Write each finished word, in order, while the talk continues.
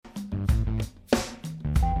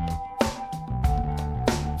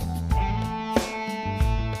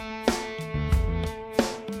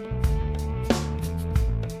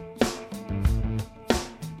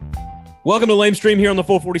Welcome to Lame Stream here on the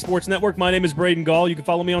 440 Sports Network. My name is Braden Gall. You can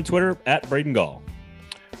follow me on Twitter at Braden Gall.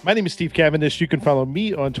 My name is Steve Cavendish. You can follow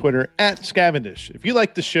me on Twitter at Scavendish. If you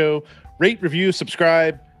like the show, rate, review,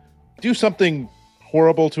 subscribe, do something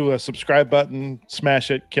horrible to a subscribe button,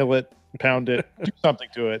 smash it, kill it, pound it, do something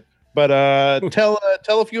to it. But tell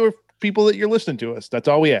a few people that you're listening to us. That's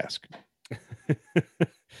all we ask.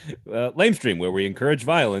 Lame Stream, where we encourage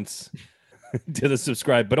violence. To the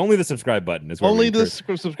subscribe, but only the subscribe button is where only the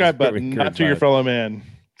subscribe button, not to your fellow man.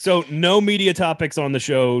 So no media topics on the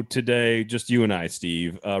show today, just you and I,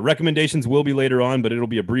 Steve. Recommendations will be later on, but it'll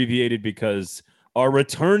be abbreviated because our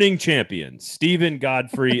returning champion, Stephen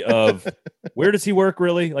Godfrey of where does he work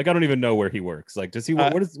really? Like I don't even know where he works. Like does he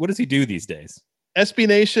what does he do these days? SB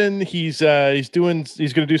Nation, he's going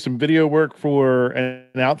to do some video work for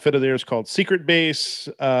an outfit of theirs called Secret Base.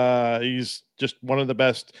 He's just one of the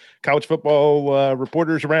best college football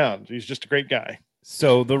reporters around. He's just a great guy.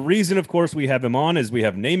 So the reason, of course, we have him on is we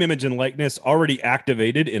have name, image, and likeness already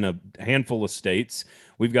activated in a handful of states.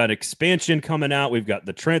 We've got expansion coming out. We've got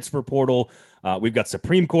the transfer portal. We've got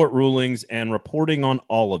Supreme Court rulings and reporting on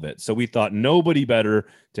all of it. So we thought nobody better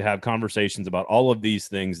to have conversations about all of these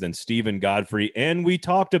things than Stephen Godfrey. And we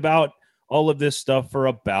talked about all of this stuff for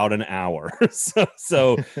about an hour.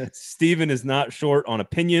 so Stephen is not short on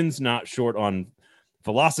opinions, not short on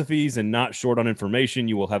philosophies, and not short on information.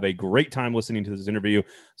 You will have a great time listening to this interview.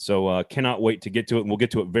 So cannot wait to get to it. And we'll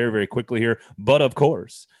get to it very, very quickly here. But of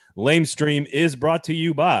course, Lame Stream is brought to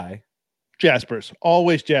you by Jaspers,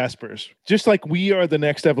 always Jaspers. Just like we are the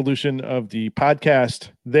next evolution of the podcast,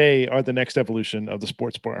 they are the next evolution of the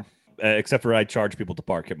sports bar. Except for I charge people to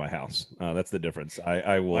park at my house. That's the difference.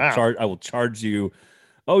 I will charge you.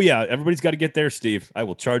 Oh yeah, everybody's got to get there, Steve. I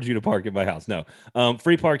will charge you to park at my house. No,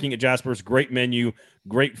 free parking at Jaspers. Great menu,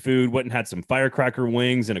 great food. Went and had some firecracker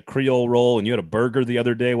wings and a Creole roll, and you had a burger the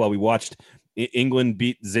other day while we watched England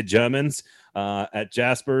beat the Germans at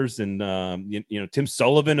Jaspers, and Tim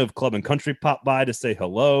Sullivan of Club and Country popped by to say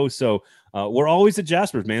hello. So we're always at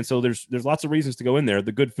Jaspers, man. So there's lots of reasons to go in there.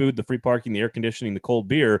 The good food, the free parking, the air conditioning, the cold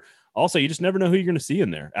beer. Also, you just never know who you're going to see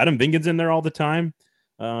in there. Adam Vingan's in there all the time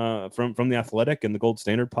from the Athletic and the Gold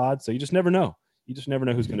Standard Pod. So you just never know. You just never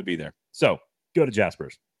know who's going to be there. So go to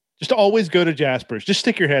Jaspers. Just always go to Jaspers. Just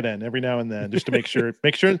stick your head in every now and then just to make sure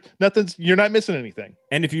you're not missing anything.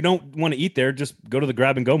 And if you don't want to eat there, just go to the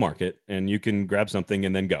grab and go market and you can grab something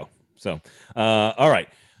and then go. So, all right.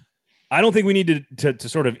 I don't think we need to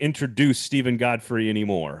sort of introduce Stephen Godfrey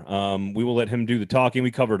anymore. We will let him do the talking.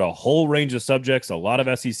 We covered a whole range of subjects, a lot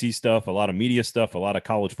of SEC stuff, a lot of media stuff, a lot of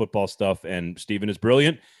college football stuff, and Stephen is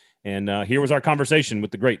brilliant. And here was our conversation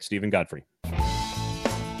with the great Stephen Godfrey.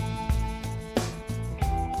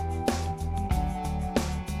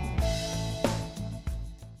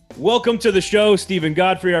 Welcome to the show, Stephen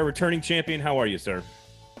Godfrey, our returning champion. How are you, sir?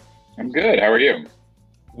 I'm good. How are you?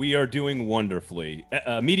 We are doing wonderfully.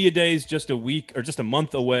 Media Days just a week or just a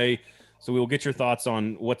month away, so we will get your thoughts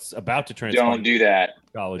on what's about to transpire. Don't do that.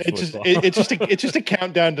 College football. It's just a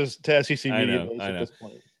countdown to SEC Media Days at this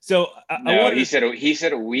point. So he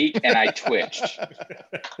said a week, and I twitched.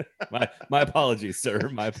 my apologies, sir.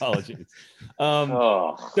 My apologies.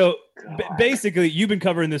 Basically, you've been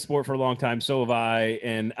covering this sport for a long time. So have I,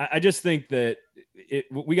 and I just think that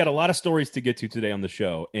we got a lot of stories to get to today on the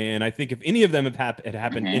show, and I think if any of them had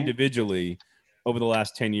happened individually over the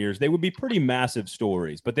last 10 years, they would be pretty massive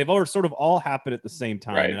stories. But they've all happened at the same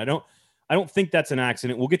time, right. And I don't think that's an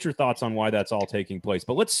accident. We'll get your thoughts on why that's all taking place.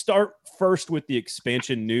 But let's start first with the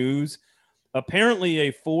expansion news. Apparently,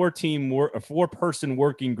 a four-person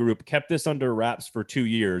working group kept this under wraps for 2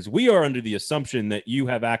 years. We are under the assumption that you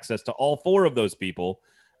have access to all four of those people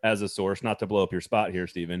as a source, not to blow up your spot here,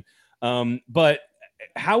 Stephen. But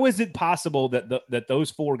how is it possible that those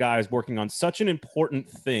four guys working on such an important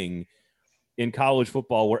thing in college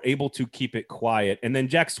football were able to keep it quiet, and then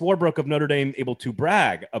Jack Swarbrick of Notre Dame able to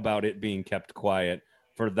brag about it being kept quiet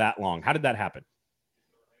for that long? How did that happen?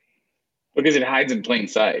 Because it hides in plain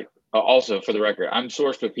sight. Also, for the record, I'm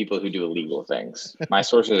sourced with people who do illegal things. My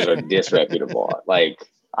sources are disreputable. Like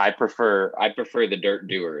I prefer the dirt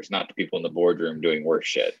doers, not the people in the boardroom doing worse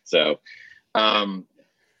shit. So, no,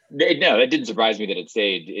 that didn't surprise me that it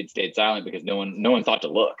stayed silent because no one thought to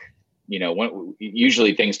look.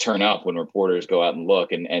 Usually things turn up when reporters go out and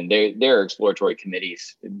look, and there are exploratory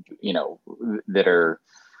committees, that are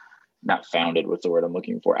not founded. What's the word I'm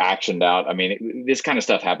looking for? Actioned out. I mean, this kind of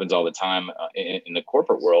stuff happens all the time in the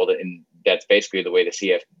corporate world, and that's basically the way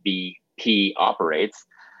the CFBP operates.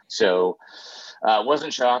 So,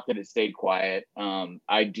 wasn't shocked that it stayed quiet.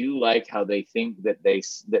 I do like how they think that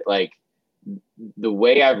the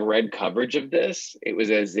way I've read coverage of this, it was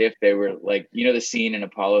as if they were like, you know, the scene in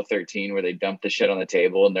Apollo 13 where they dump the shit on the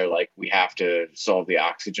table and they're like, we have to solve the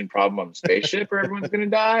oxygen problem on the spaceship or everyone's going to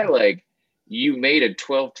die. Like, you made a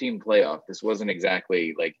 12-team playoff. This wasn't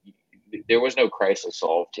exactly like, there was no crisis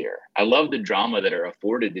solved here. I love the drama that are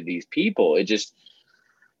afforded to these people. It just,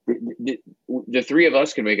 the three of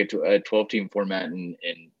us can make it to a 12-team format in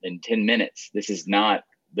 10 minutes. This is not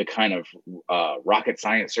the kind of rocket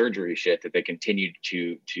science surgery shit that they continue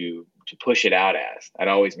to push it out as. That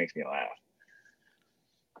always makes me laugh.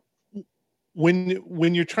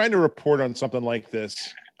 When you're trying to report on something like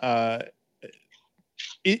this,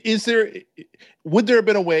 would there have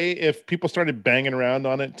been a way if people started banging around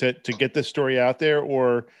on it to get this story out there,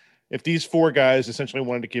 or if these four guys essentially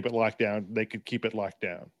wanted to keep it locked down, they could keep it locked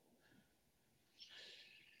down?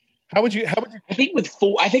 How would you? I think with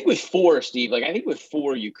four, Steve, like I think with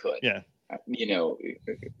four, you could. Yeah. You know,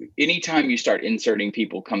 anytime you start inserting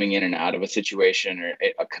people coming in and out of a situation or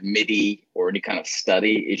a committee or any kind of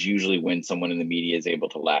study is usually when someone in the media is able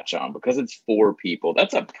to latch on, because it's four people.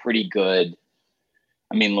 That's a pretty good.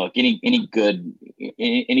 I mean, look, any good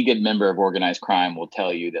member of organized crime will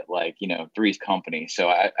tell you that, like, you know, three's company. So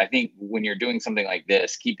I think when you're doing something like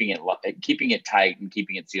this, keeping it tight and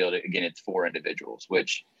keeping it sealed, again, it's four individuals,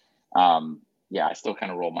 which, yeah, I still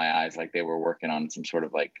kind of roll my eyes like they were working on some sort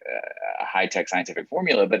of like a high-tech scientific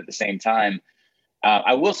formula. But at the same time,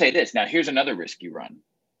 I will say this. Now, here's another risk you run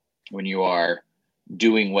when you are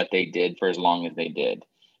doing what they did for as long as they did.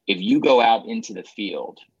 If you go out into the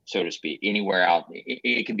field, so to speak, anywhere out,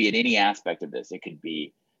 it could be in any aspect of this. It could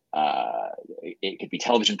be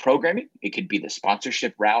television programming. It could be the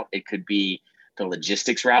sponsorship route. It could be the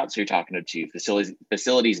logistics route. So you're talking to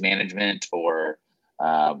facilities management, or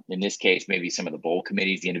in this case, maybe some of the bowl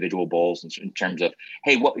committees, the individual bowls, in terms of,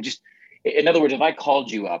 hey, in other words, if I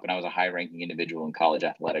called you up and I was a high-ranking individual in college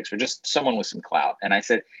athletics or just someone with some clout, and I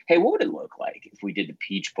said, hey, what would it look like if we did the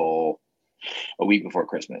Peach Bowl a week before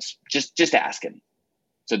Christmas? Just asking.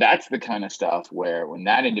 So that's the kind of stuff where when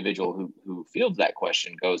that individual who fields that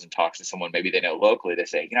question goes and talks to someone maybe they know locally, they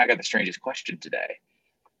say, you know, I got the strangest question today.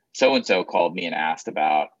 So-and-so called me and asked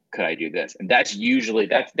about, could I do this? And that's usually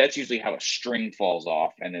how a string falls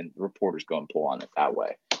off, and then reporters go and pull on it that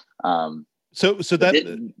way. So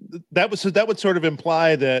that would sort of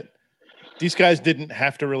imply that these guys didn't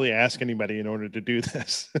have to really ask anybody in order to do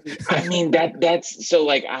this. I mean, that's so,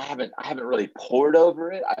 like, I haven't really pored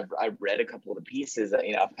over it. I've read a couple of the pieces.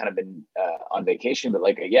 You know, I've kind of been on vacation, but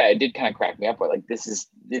like, yeah, it did kind of crack me up. Where like this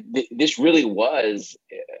really was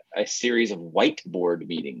a series of whiteboard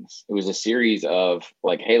meetings. It was a series of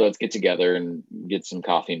like, hey, let's get together and get some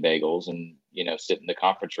coffee and bagels, and, you know, sit in the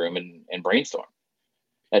conference room and brainstorm.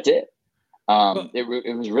 That's it.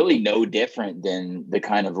 It was really no different than the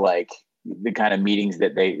kind of meetings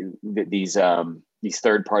that these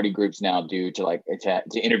third party groups now do to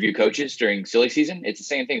interview coaches during silly season. It's the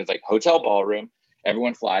same thing. It's like hotel ballroom.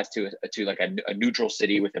 Everyone flies to like a neutral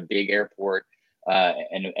city with a big airport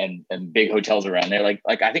and big hotels around there. Like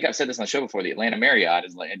I think I've said this on the show before. The Atlanta Marriott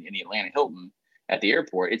is in the Atlanta Hilton at the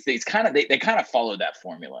airport. It's kind of they kind of follow that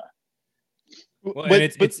formula. Well, and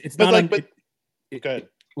it's not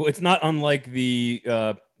well, it's not unlike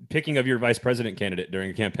the picking of your vice president candidate during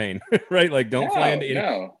a campaign, right? Like, don't fly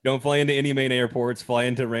into any main airports, fly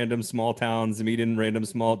into random small towns, meet in random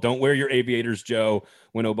don't wear your aviators, Joe,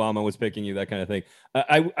 when Obama was picking you, that kind of thing.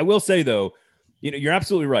 I will say though, you know, you're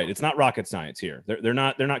absolutely right. It's not rocket science here. They're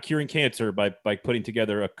not curing cancer by putting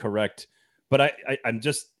together a correct, but I'm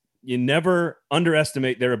just, you never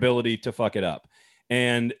underestimate their ability to fuck it up.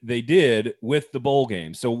 And they did with the bowl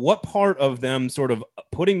game. So what part of them sort of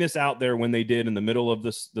putting this out there when they did in the middle of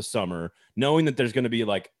the summer, knowing that there's going to be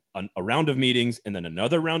like a round of meetings and then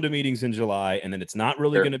another round of meetings in July, and then it's not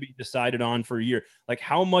really going to be decided on for a year. Like,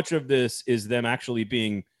 how much of this is them actually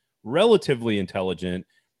being relatively intelligent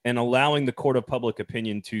and allowing the court of public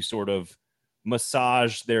opinion to sort of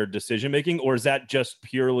massage their decision-making? Or is that just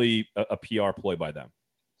purely a PR ploy by them?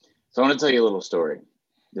 So I want to tell you a little story.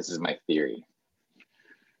 This is my theory.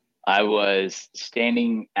 I was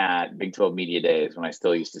standing at Big 12 Media Days when I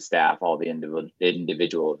still used to staff all the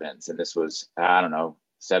individual events. And this was, I don't know,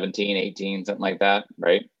 17, 18, something like that,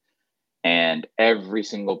 right? And every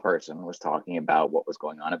single person was talking about what was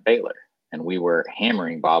going on at Baylor. And we were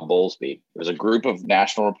hammering Bob Bowlesby. It was a group of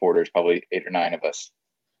national reporters, probably 8 or 9 of us.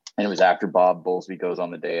 And it was after Bob Bowlesby goes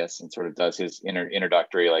on the dais and sort of does his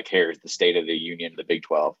introductory, like, here's the state of the union of the Big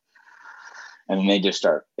 12. And then they just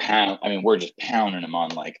start we're just pounding him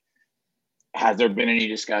on, like, has there been any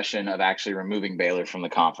discussion of actually removing Baylor from the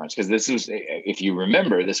conference? Because this was, if you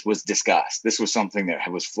remember, this was discussed. This was something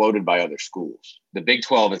that was floated by other schools. The Big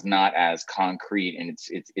 12 is not as concrete, and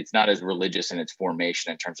it's not as religious in its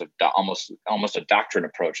formation in terms of almost a doctrine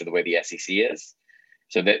approach of the way the SEC is.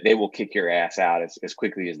 So that they will kick your ass out as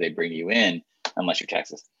quickly as they bring you in, unless you're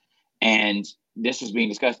Texas. And this was being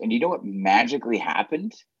discussed. And you know what magically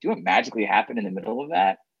happened? Do you know what magically happened in the middle of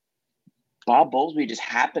that? Bob Bowlesby just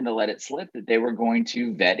happened to let it slip that they were going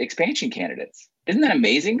to vet expansion candidates. Isn't that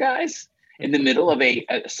amazing, guys? In the middle of a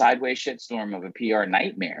sideways shitstorm of a PR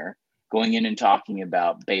nightmare, going in and talking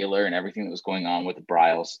about Baylor and everything that was going on with the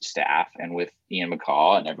Briles staff and with Ian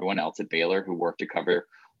McCaw and everyone else at Baylor who worked to cover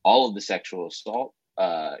all of the sexual assault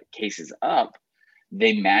cases up,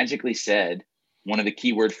 they magically said one of the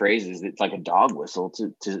keyword phrases that's like a dog whistle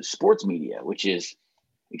to sports media, which is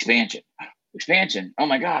expansion. Expansion. Oh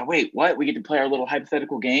my God! Wait, what? We get to play our little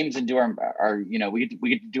hypothetical games and do our we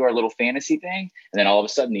get to do our little fantasy thing, and then all of a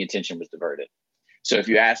sudden the attention was diverted. So if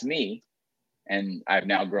you ask me, and I've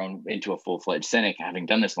now grown into a full-fledged cynic, having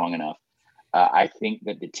done this long enough, I think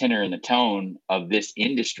that the tenor and the tone of this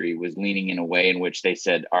industry was leaning in a way in which they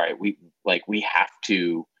said, "All right, we have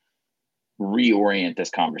to reorient this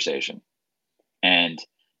conversation," and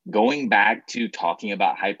going back to talking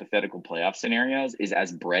about hypothetical playoff scenarios is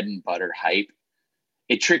as bread and butter hype.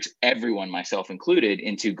 It tricks everyone, myself included,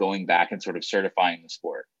 into going back and sort of certifying the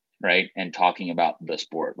sport, right? And talking about the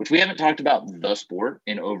sport, which we haven't talked about the sport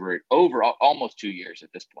in over almost 2 years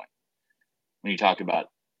at this point. When you talk about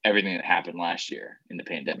everything that happened last year in the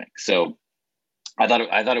pandemic. So I thought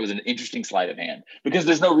it was an interesting sleight of hand because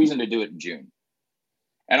there's no reason to do it in June.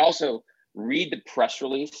 And also, read the press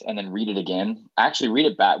release and then read it again. Actually, read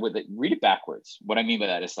it backwards. What I mean by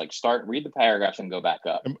that is read the paragraphs and go back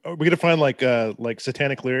up. Are we gonna find like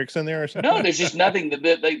satanic lyrics in there or something? No, there's just nothing.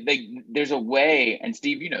 There's a way, and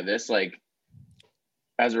Steve, you know this. Like,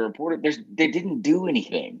 as a reporter, they didn't do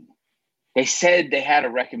anything. They said they had a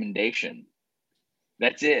recommendation.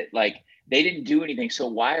 That's it. Like, they didn't do anything. So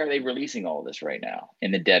why are they releasing all this right now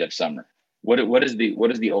in the dead of summer? What is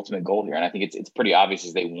the ultimate goal here? And I think it's pretty obvious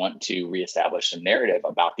is they want to reestablish some narrative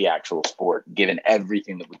about the actual sport, given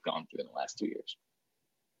everything that we've gone through in the last 2 years.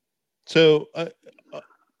 So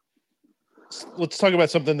let's talk about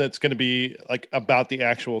something that's going to be like about the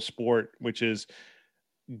actual sport, which is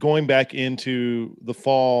going back into the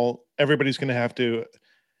fall. Everybody's going to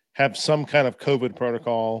have some kind of COVID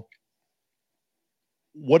protocol.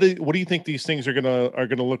 What do you think these things are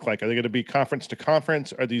gonna look like? Are they going to be conference to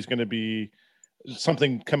conference? Are these going to be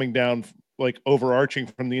something coming down like overarching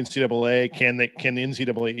from the NCAA? Can the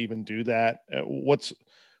NCAA even do that? What's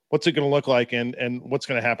it going to look like, and what's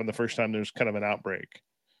going to happen the first time there's kind of an outbreak?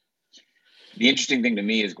 The interesting thing to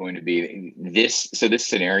me is going to be this. So this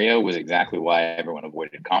scenario was exactly why everyone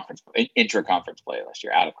avoided intra-conference play last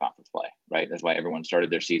year, out of conference play, right? That's why everyone started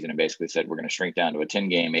their season and basically said, we're going to shrink down to a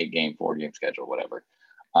 10-game, 8-game, 4-game schedule, whatever.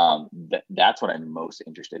 That's what I'm most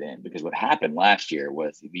interested in, because what happened last year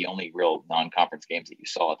was the only real non-conference games that you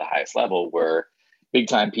saw at the highest level were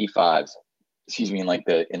big-time P5s. In like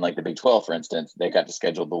the Big 12, for instance, they got to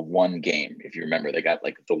schedule the one game. If you remember, they got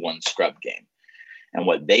like the one scrub game. And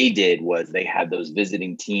what they did was they had those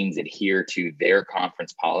visiting teams adhere to their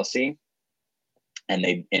conference policy. And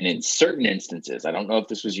in certain instances, I don't know if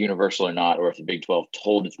this was universal or not, or if the Big 12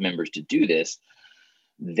 told its members to do this,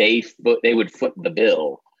 they would foot the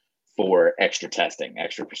bill for extra testing,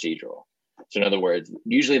 extra procedural. So in other words,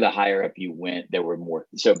 usually the higher up you went, there were more.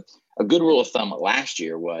 So a good rule of thumb last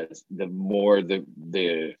year was the more the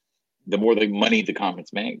money the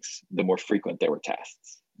conference makes, the more frequent there were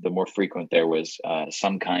tests. The more frequent there was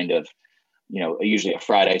some kind of, usually a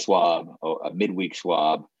Friday swab or a midweek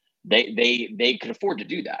swab, they could afford to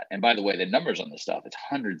do that. And by the way, the numbers on this stuff, it's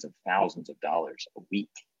hundreds of thousands of dollars a week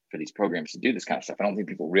for these programs to do this kind of stuff. I don't think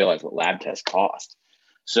people realize what lab tests cost.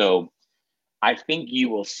 So I think you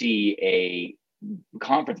will see a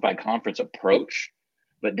conference by conference approach,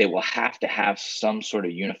 but they will have to have some sort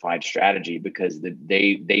of unified strategy, because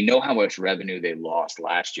they know how much revenue they lost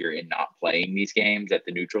last year in not playing these games at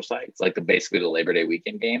the neutral sites, like basically the Labor Day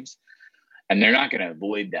weekend games. And they're not going to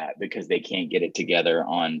avoid that because they can't get it together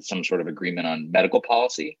on some sort of agreement on medical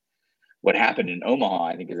policy. What happened in Omaha,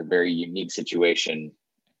 I think, is a very unique situation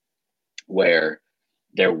where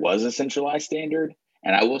there was a centralized standard.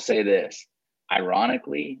 And I will say this,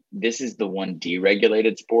 ironically, this is the one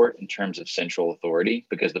deregulated sport in terms of central authority,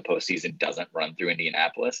 because the postseason doesn't run through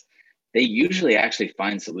Indianapolis. They usually actually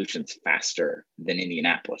find solutions faster than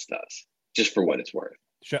Indianapolis does, just for what it's worth.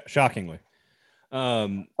 Shockingly.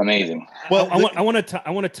 Amazing. Well, I want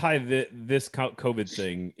to tie this COVID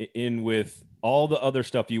thing in with all the other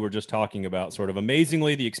stuff you were just talking about. Sort of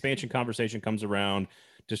amazingly, the expansion conversation comes around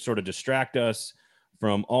to sort of distract us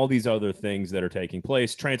from all these other things that are taking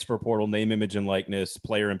place: transfer portal, name, image, and likeness,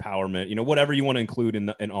 player empowerment. Whatever you want to include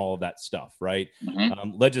in all of that stuff, right?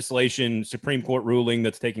 Mm-hmm. Legislation, Supreme Court ruling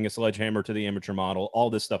that's taking a sledgehammer to the amateur model. All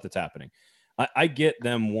this stuff that's happening. I get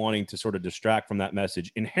them wanting to sort of distract from that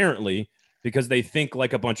message inherently, because they think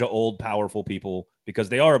like a bunch of old, powerful people, because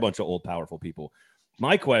they are a bunch of old, powerful people.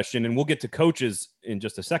 My question, and we'll get to coaches in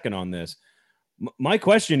just a second on this. My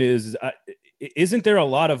question is, isn't there a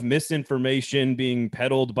lot of misinformation being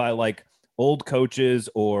peddled by like old coaches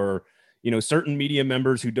or, certain media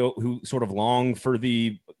members who sort of long for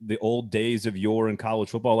the old days of yore in college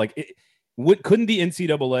football? Like, couldn't the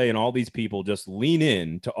NCAA and all these people just lean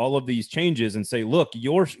in to all of these changes and say, look,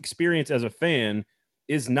 your experience as a fan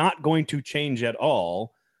is not going to change at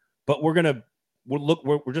all, but we're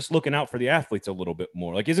just looking out for the athletes a little bit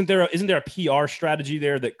more. Like, isn't there a PR strategy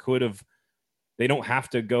there that they don't have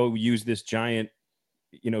to go use this giant,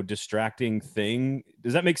 distracting thing?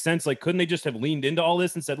 Does that make sense? Like, couldn't they just have leaned into all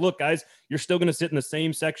this and said, look, guys, you're still going to sit in the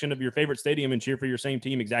same section of your favorite stadium and cheer for your same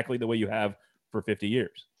team exactly the way you have for 50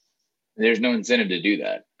 years? There's no incentive to do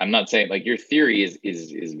that. I'm not saying, like, your theory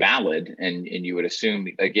is valid, and you would assume,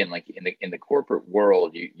 again, like in the corporate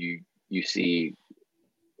world, you see,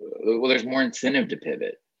 well, there's more incentive to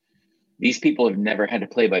pivot. These people have never had to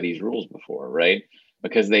play by these rules before, right?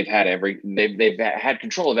 Because they've had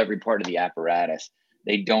control of every part of the apparatus.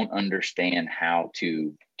 They don't understand how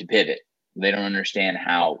to pivot. They don't understand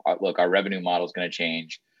how, look, our revenue model is going to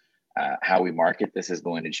change. How we market this is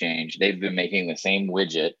going to change. They've been making the same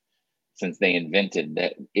widget since they invented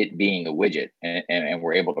that, it being a widget, and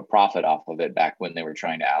were able to profit off of it back when they were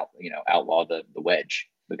trying to outlaw the wedge,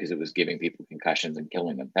 because it was giving people concussions and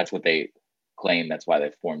killing them. That's what they claim. That's why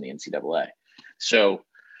they formed the NCAA. So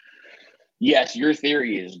yes, your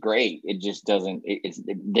theory is great. It just doesn't.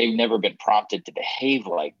 They've never been prompted to behave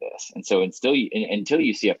like this, and so until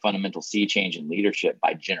you see a fundamental sea change in leadership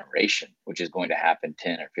by generation, which is going to happen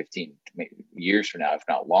 10 or 15 years from now, if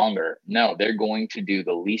not longer, no, they're going to do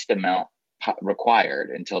the least amount required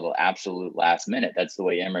until the absolute last minute. That's the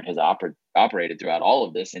way Emmert has operated throughout all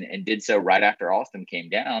of this, and did so right after Alston came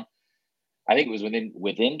down. I think it was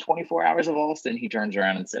within 24 hours of Alston, he turns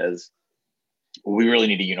around and says, well, we really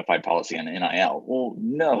need a unified policy on NIL. Well,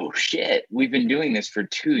 no shit. We've been doing this for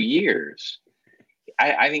 2 years.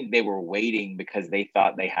 I think they were waiting because they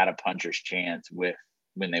thought they had a puncher's chance when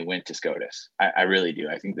they went to SCOTUS. I really do.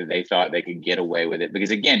 I think that they thought they could get away with it because,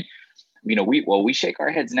 again, we shake our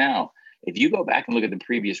heads now. If you go back and look at the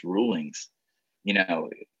previous rulings, the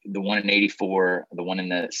one in 84, the one in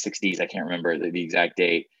the 60s, I can't remember the exact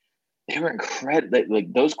date. They were incredible.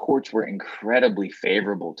 Like those courts were incredibly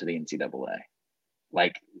favorable to the NCAA.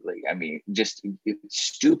 Just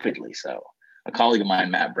stupidly so. A colleague of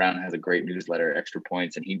mine, Matt Brown, has a great newsletter, Extra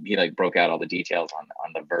Points, and he broke out all the details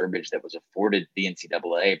on the verbiage that was afforded the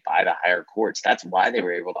NCAA by the higher courts. That's why they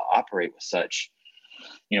were able to operate with such,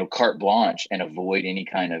 carte blanche and avoid any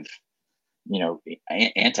kind of,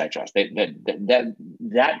 antitrust.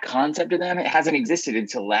 That concept of them, it hasn't existed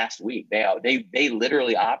until last week. They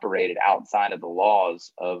literally operated outside of the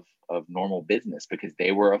laws of normal business because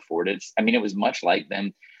they were afforded. It was much like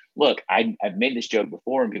them. Look, I've made this joke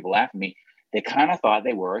before and people laugh at me. They kind of thought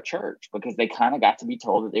they were a church because they kind of got to be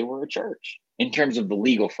told that they were a church in terms of the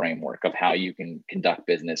legal framework of how you can conduct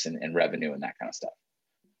business and revenue and that kind of stuff.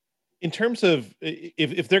 In terms of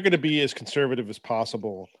if they're going to be as conservative as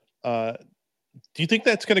possible, do you think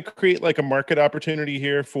that's going to create like a market opportunity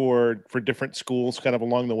here for different schools kind of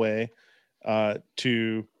along the way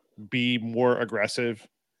to be more aggressive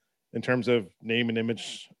in terms of name and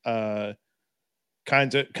image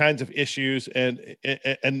kinds of issues and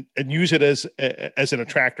use it as an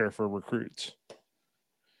attractor for recruits?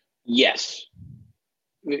 Yes.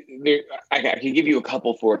 I can give you a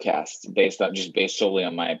couple forecasts based solely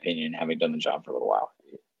on my opinion, having done the job for a little while.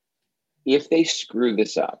 If they screw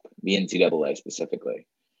this up, the NCAA specifically,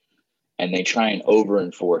 and they try and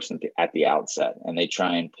over-enforce at the outset, and they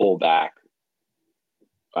try and pull back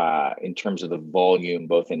in terms of the volume,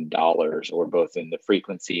 both in dollars or both in the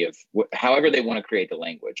frequency of however they want to create the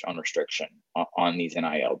language on restriction on these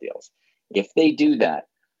NIL deals. If they do that,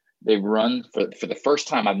 they run for the first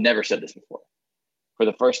time. I've never said this before. For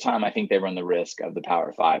the first time, I think they run the risk of the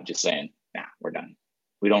Power Five just saying, nah, we're done.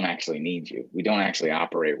 We don't actually need you. We don't actually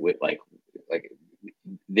operate with like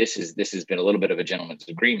this has been a little bit of a gentleman's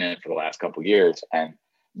agreement for the last couple of years. And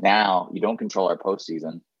now you don't control our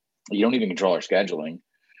postseason. You don't even control our scheduling.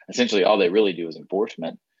 Essentially, all they really do is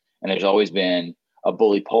enforcement. And there's always been a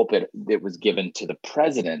bully pulpit that was given to the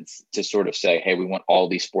presidents to sort of say, hey, we want all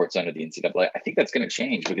these sports under the NCAA. I think that's going to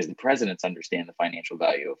change because the presidents understand the financial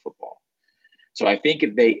value of football. So I think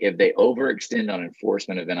if they overextend on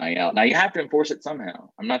enforcement of NIL, now you have to enforce it somehow.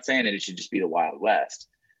 I'm not saying that it should just be the Wild West,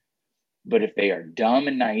 but if they are dumb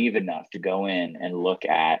and naive enough to go in and look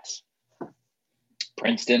at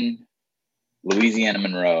Princeton, Louisiana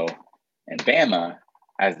Monroe, and Bama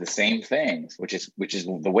as the same things, which is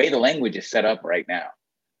the way the language is set up right now.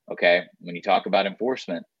 Okay, when you talk about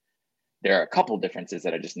enforcement, there are a couple differences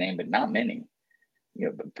that I just named, but not many. You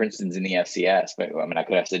know, Princeton's in the FCS, but I mean, I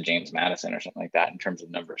could have said James Madison or something like that in terms of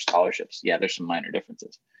number of scholarships. Yeah, there's some minor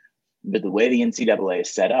differences. But the way the NCAA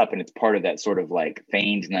is set up, and it's part of that sort of like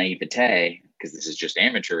feigned naivete, because this is just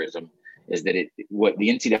amateurism, is that what the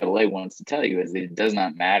NCAA wants to tell you is that it does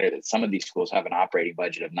not matter that some of these schools have an operating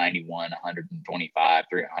budget of 91, 125,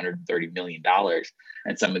 $330 million,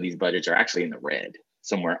 and some of these budgets are actually in the red,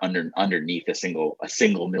 somewhere underneath a single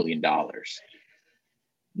 $1 million.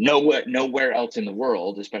 Nowhere else in the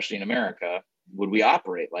world, especially in America, would we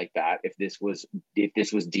operate like that if this was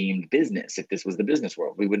deemed business, if this was the business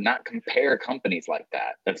world. We would not compare companies like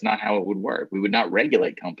that. That's not how it would work. We would not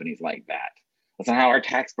regulate companies like that. That's not how our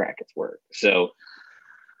tax brackets work. So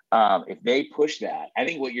if they push that, I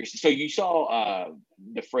think you saw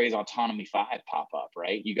the phrase autonomy 5 pop up,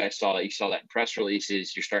 right? You guys saw that. You saw that in press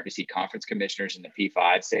releases. You're starting to see conference commissioners in the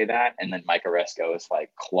P5 say that. And then Mike Oresco is like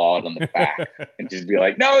clawed on the back and just be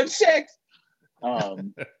like, no, it's 6.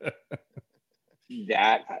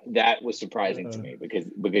 That was surprising to me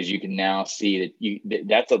because you can now see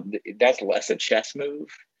that that's less a chess move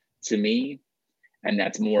to me. And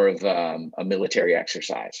that's more of a military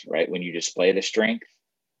exercise, right? When you display the strength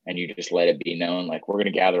and you just let it be known, like, we're going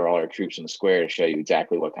to gather all our troops in the square to show you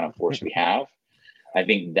exactly what kind of force we have. I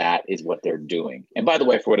think that is what they're doing. And by the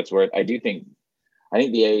way, for what it's worth, I think the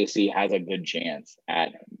AAC has a good chance at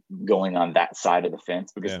going on that side of the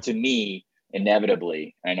fence because to me,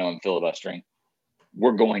 inevitably, I know I'm filibustering,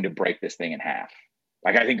 we're going to break this thing in half.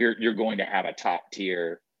 Like, I think you're going to have a top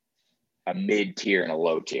tier, a mid tier, and a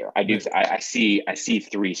low tier. I see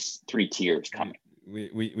three tiers coming.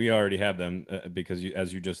 We already have them because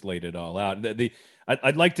as you just laid it all out.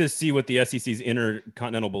 I'd like to see what the SEC's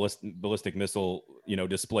intercontinental ballistic missile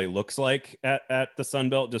display looks like at the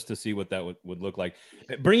Sun Belt, just to see what that would look like.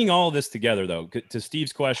 Bringing all of this together, though, to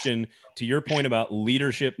Steve's question, to your point about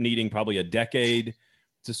leadership needing probably a decade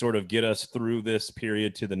to sort of get us through this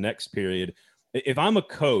period to the next period. If I'm a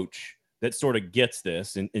coach that sort of gets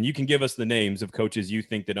this, and you can give us the names of coaches you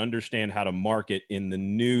think that understand how to market in the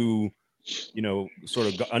new, sort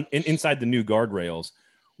of inside the new guardrails,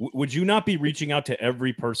 would you not be reaching out to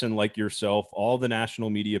every person like yourself, all the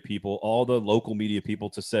national media people, all the local media people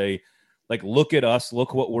to say, like, look at us,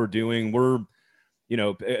 look what we're doing. We're,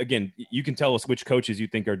 again, you can tell us which coaches you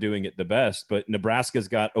think are doing it the best, but Nebraska's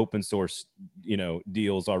got open source,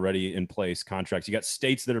 deals already in place, contracts. You got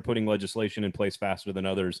states that are putting legislation in place faster than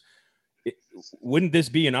others. Wouldn't this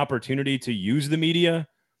be an opportunity to use the media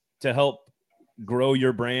to help grow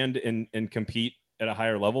your brand and compete at a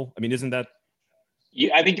higher level? I mean, isn't that?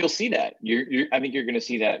 Yeah, I think you'll see that. I think you're going to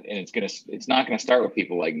see that, and it's not going to start with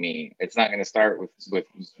people like me. It's not going to start with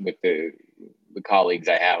the colleagues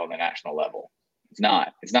I have on the national level. It's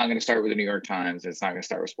not going to start with the New York Times. It's not going to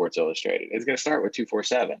start with Sports Illustrated. It's going to start with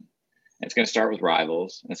 247. And it's going to start with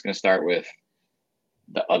Rivals. And it's going to start with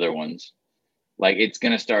the other ones. Like, it's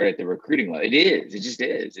going to start at the recruiting level. It is. It just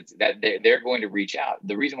is. It's that they're going to reach out.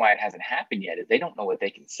 The reason why it hasn't happened yet is they don't know what they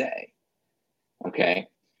can say. Okay.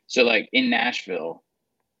 So, like, in Nashville,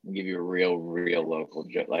 I'll give you a real local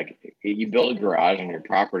joke. Like, you build a garage on your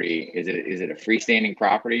property. Is it a freestanding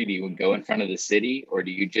property? Do you go in front of the city, or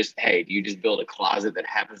do you just build a closet that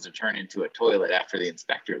happens to turn into a toilet after the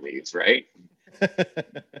inspector leaves? Right.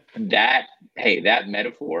 That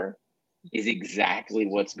metaphor is exactly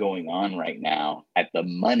what's going on right now at the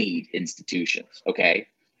moneyed institutions. Okay.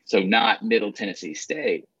 So not Middle Tennessee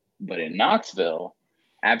State, but in Knoxville,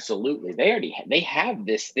 absolutely. They have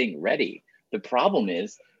this thing ready. The problem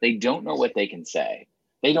is they don't know what they can say.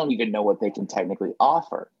 They don't even know what they can technically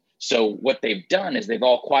offer. So what they've done is they've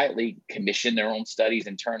all quietly commissioned their own studies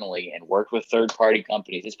internally and worked with third-party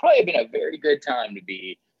companies. It's probably been a very good time to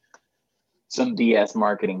be some DS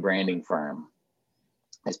marketing branding firm,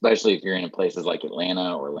 especially if you're in places like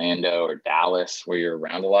Atlanta, Orlando, or Dallas, where you're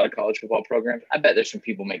around a lot of college football programs. I bet there's some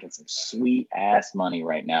people making some sweet ass money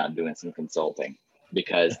right now doing some consulting,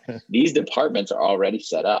 because these departments are already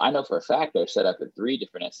set up. I know for a fact they're set up at 3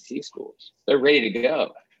 different SEC schools. They're ready to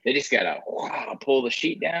go. They just got to pull the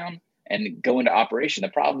sheet down and go into operation. The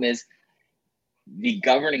problem is the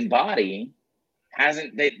governing body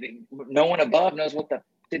no one above knows what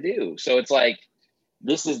to do. So it's like,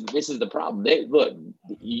 this is the problem. Look,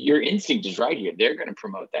 your instinct is right here. They're going to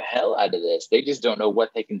promote the hell out of this. They just don't know what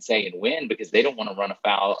they can say and when, because they don't want to run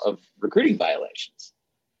afoul of recruiting violations,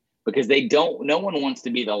 because no one wants to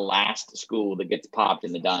be the last school that gets popped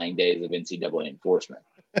in the dying days of NCAA enforcement.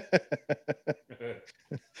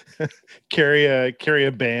 carry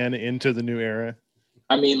a ban into the new era.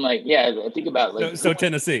 I mean, like, yeah, think about so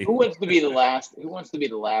Tennessee. Who wants to be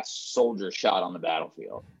the last soldier shot on the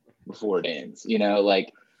battlefield before it ends?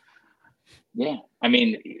 Like, yeah. I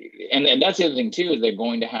mean, and that's the other thing too, is they're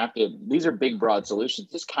going to have to. These are big, broad solutions.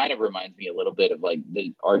 This kind of reminds me a little bit of like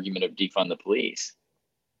the argument of defund the police.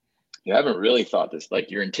 You haven't really thought this.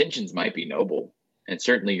 Like, your intentions might be noble, and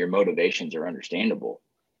certainly your motivations are understandable,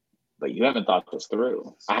 but you haven't thought this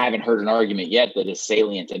through. I haven't heard an argument yet that is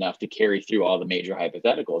salient enough to carry through all the major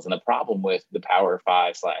hypotheticals. And the problem with the Power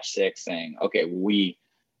 5/6 saying, okay,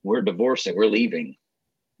 we're divorcing, we're leaving,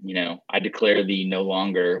 I declare we are no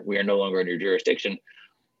longer under jurisdiction.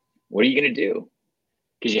 What are you going to do?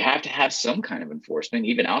 Because you have to have some kind of enforcement.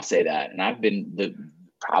 Even I'll say that. And I've been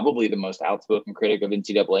probably the most outspoken critic of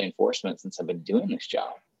NCAA enforcement since I've been doing this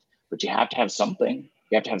job. But you have to have something.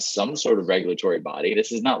 You have to have some sort of regulatory body.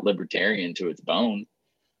 This is not libertarian to its bone,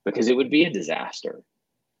 because it would be a disaster.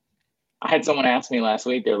 I had someone ask me last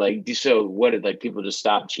week, they're like, so what, did like people just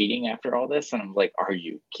stop cheating after all this? And I'm like, are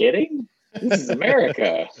you kidding? This is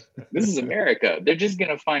America. This is America. They're just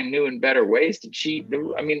going to find new and better ways to cheat.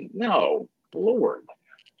 I mean, no, Lord.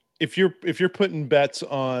 If you're putting bets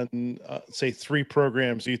on, say, 3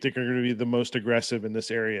 programs you think are going to be the most aggressive in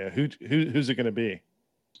this area, who's it going to be?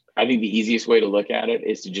 I think the easiest way to look at it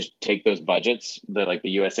is to just take those budgets, like the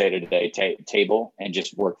USA Today table, and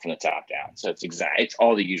just work from the top down. So it's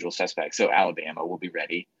all the usual suspects. So Alabama will be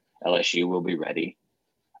ready. LSU will be ready.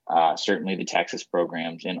 Certainly the Texas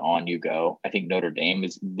programs, and on you go. I think Notre Dame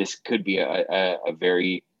this could be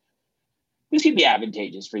this could be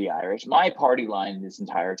advantageous for the Irish. My party line this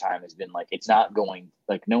entire time has been like, it's not going,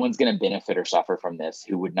 like, no one's going to benefit or suffer from this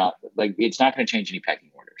who would not, like, it's not going to change any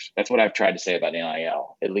pecking orders. That's what I've tried to say about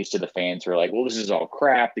NIL, at least to the fans who are like, well, this is all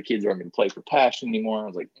crap. The kids aren't going to play for passion anymore. I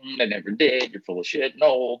was like, I never did. You're full of shit and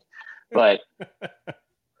old. But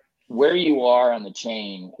where you are on the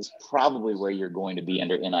chain is probably where you're going to be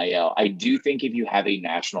under NIL. I do think if you have a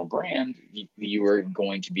national brand, you are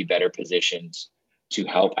going to be better positioned to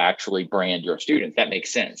help actually brand your students. That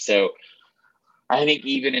makes sense. So I think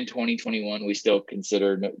even in 2021, we still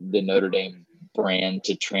consider the Notre Dame brand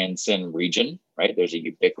to transcend region, right? There's a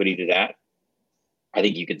ubiquity to that. I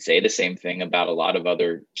think you could say the same thing about a lot of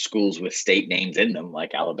other schools with state names in them,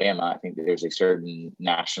 like Alabama. I think there's a certain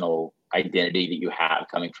national identity that you have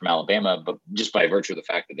coming from Alabama, but just by virtue of the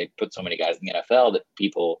fact that they put so many guys in the NFL that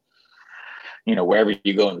people, wherever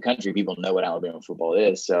you go in the country, people know what Alabama football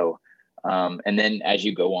is. So, and then as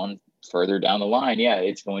you go on further down the line,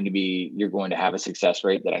 you're going to have a success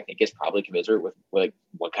rate that I think is probably commensurate with like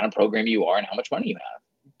what kind of program you are and how much money you have.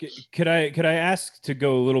 Could I ask to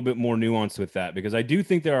go a little bit more nuanced with that? Because I do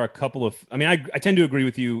think there are a couple of, I tend to agree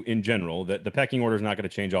with you in general that the pecking order is not going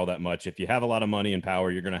to change all that much. If you have a lot of money and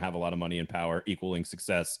power, you're going to have a lot of money and power equaling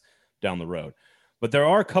success down the road. But there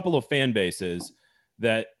are a couple of fan bases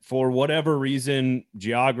that, for whatever reason,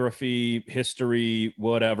 geography, history,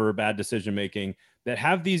 whatever, bad decision-making, that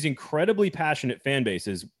have these incredibly passionate fan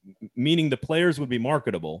bases, meaning the players would be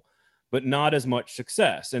marketable, but not as much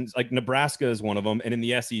success. And like Nebraska is one of them. And in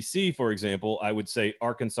the SEC, for example, I would say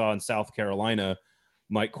Arkansas and South Carolina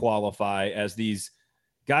might qualify as these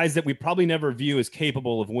guys that we probably never view as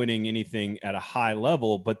capable of winning anything at a high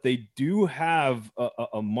level, but they do have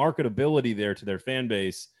a marketability there to their fan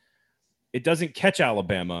base. It doesn't catch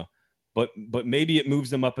Alabama, but maybe it moves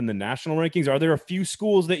them up in the national rankings. Are there a few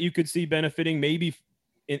schools that you could see benefiting maybe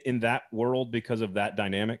in that world because of that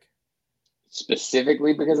dynamic?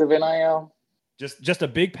 Specifically because of NIL? Just a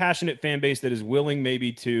big passionate fan base that is willing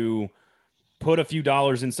maybe to put a few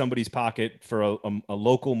dollars in somebody's pocket for a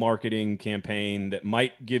local marketing campaign that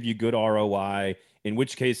might give you good ROI, in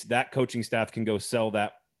which case that coaching staff can go sell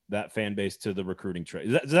that fan base to the recruiting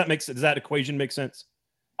trade. Does that equation make sense?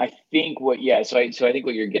 I think so I think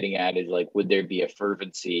what you're getting at is like, would there be a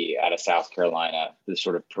fervency out of South Carolina, the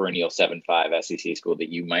sort of perennial 7-5 SEC school that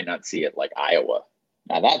you might not see at like Iowa?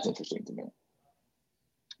 Now that's interesting to me.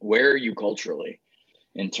 Where are you culturally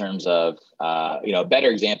in terms of, a better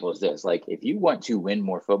example is this, like if you want to win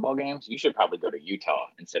more football games, you should probably go to Utah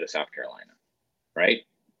instead of South Carolina, right?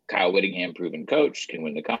 Kyle Whittingham, proven coach, can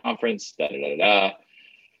win the conference,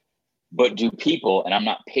 But do people, and I'm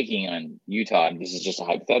not picking on Utah, this is just a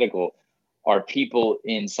hypothetical, are people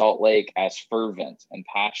in Salt Lake as fervent and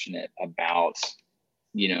passionate about,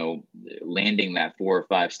 landing that 4 or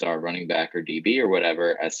 5 star running back or DB or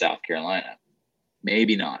whatever as South Carolina?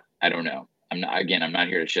 Maybe not. I don't know. I'm not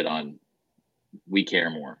here to shit on we care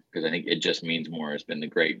more, because I think it just means more. It's been the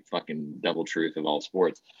great fucking double truth of all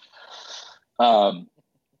sports.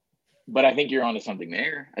 But I think you're onto something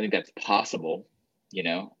there. I think that's possible.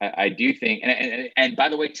 I do think, and by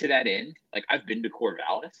the way, to that end, like I've been to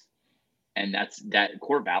Corvallis, and that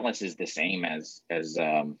Corvallis is the same as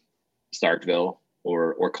Starkville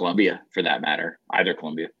or Columbia, for that matter, either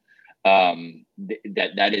Columbia.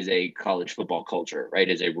 That is a college football culture, right?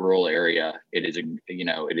 It's a rural area. It is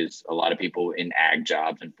it is a lot of people in ag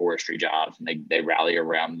jobs and forestry jobs, and they rally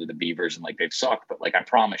around the Beavers, and like they've sucked, but like I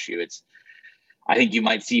promise you, I think you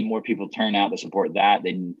might see more people turn out to support that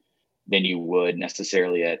than you would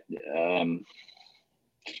necessarily at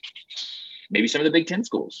maybe some of the Big Ten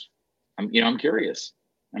schools. I'm curious.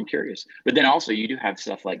 But then also you do have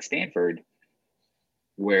stuff like Stanford,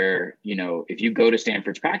 where, if you go to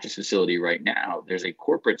Stanford's practice facility right now, there's a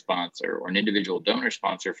corporate sponsor or an individual donor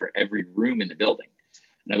sponsor for every room in the building.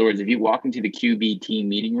 In other words, if you walk into the QB team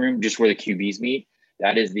meeting room, just where the QBs meet,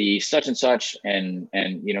 that is the such and such and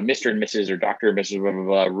Mr. and Mrs. or Dr. and Mrs. Blah, blah,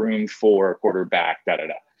 blah, room for quarterback, da, da,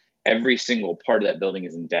 da. Every single part of that building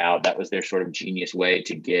is endowed. That was their sort of genius way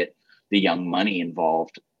to get the young money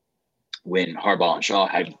involved when Harbaugh and Shaw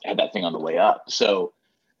had that thing on the way up. So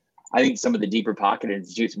I think some of the deeper pocketed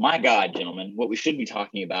institutes, my God, gentlemen, what we should be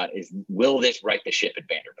talking about is, will this right the ship at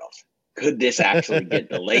Vanderbilt? Could this actually get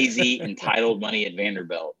the lazy, entitled money at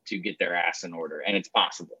Vanderbilt to get their ass in order? And it's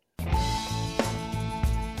possible.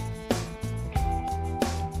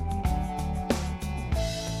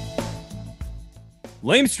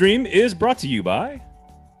 Lamestream is brought to you by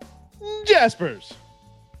Jaspers.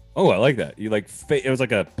 Oh, I like that. You like it was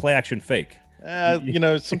like a play action fake.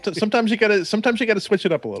 Sometimes you gotta switch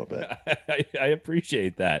it up a little bit. I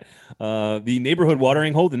appreciate that. The neighborhood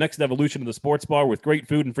watering hole, the next evolution of the sports bar with great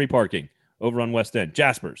food and free parking over on West End.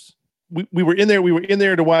 Jaspers. We were in there. We were in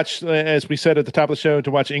there to watch, as we said at the top of the show, to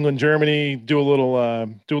watch England Germany, do a little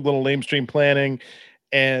Lamestream planning,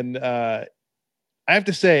 and I have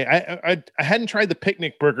to say I hadn't tried the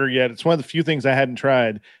picnic burger yet. It's one of the few things I hadn't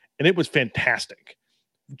tried, and it was fantastic.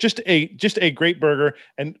 Just a great burger,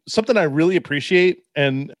 and something I really appreciate.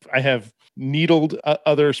 And I have needled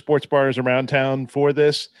other sports bars around town for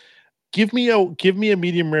this. Give me a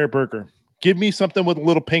medium rare burger. Give me something with a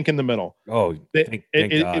little pink in the middle. Oh, thank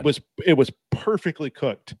God. It was perfectly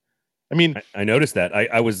cooked. I mean, I noticed that.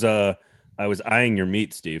 I was eyeing your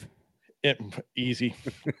meat, Steve. Easy.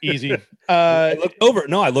 I looked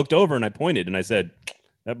over and I pointed and I said,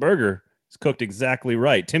 that burger is cooked exactly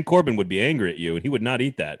right. Tim Corbin would be angry at you and he would not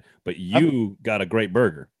eat that, but you got a great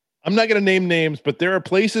burger. I'm not going to name names, but there are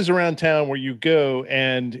places around town where you go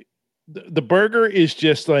and the burger is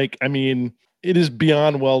just like, I mean, it is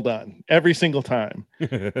beyond well done every single time.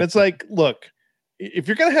 It's like, look, if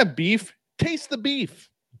you're going to have beef, taste the beef.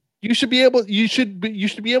 You should be able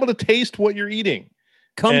to taste what you're eating.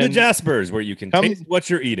 Come to Jaspers where you can taste what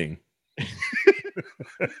you're eating.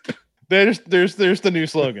 There's the new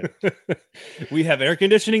slogan. We have air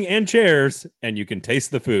conditioning and chairs, and you can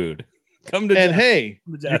taste the food. Come to and hey,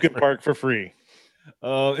 you can park for free.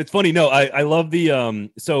 It's funny. No, I love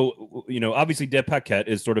the so obviously Deb Paquette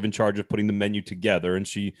is sort of in charge of putting the menu together, and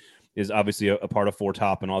she is obviously a part of Four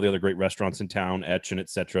Top and all the other great restaurants in town, Etch and et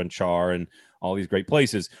cetera, and Char and all these great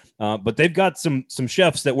places. But they've got some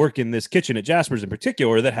chefs that work in this kitchen at Jaspers in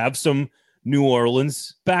particular that have some New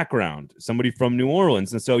Orleans background, somebody from New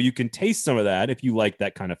Orleans. And so you can taste some of that if you like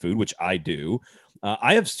that kind of food, which I do.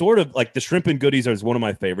 I have sort of like the shrimp and goodies is one of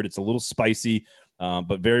my favorite. It's a little spicy,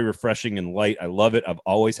 but very refreshing and light. I love it. I've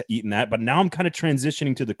always eaten that. But now I'm kind of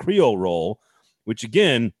transitioning to the Creole roll, which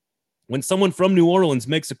again, when someone from New Orleans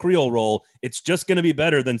makes a Creole roll, it's just going to be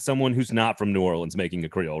better than someone who's not from New Orleans making a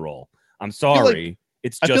Creole roll. I'm sorry.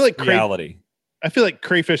 It's just reality. I feel like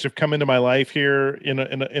crayfish have come into my life here in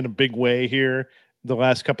a big way here the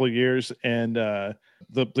last couple of years, and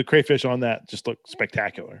the crayfish on that just look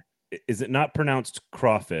spectacular. Is it not pronounced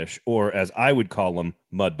crawfish, or as I would call them,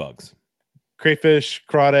 mud bugs? Crayfish,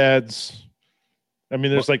 crawdads. I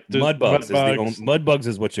mean, there's like mud bugs. Mud bugs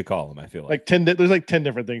is what you call them. I feel like there's like 10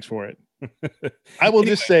 different things for it. I will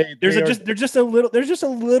just say there's just a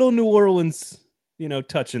little New Orleans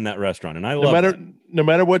touch in that restaurant, and I love no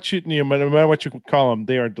matter what you call them,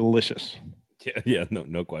 they are delicious. Yeah,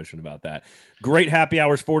 no question about that. Great happy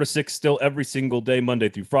hours, 4 to 6, still every single day, Monday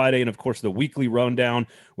through Friday. And of course, the weekly rundown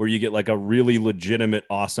where you get like a really legitimate,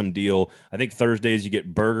 awesome deal. I think Thursdays you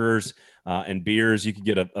get burgers and beers. You could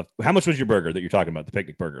get how much was your burger that you're talking about? The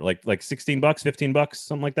picnic burger, like $16, $15,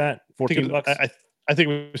 something like that. $14. I think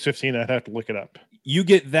it was 15. I'd have to look it up. You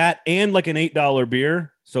get that and like an $8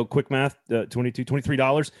 beer. So quick math,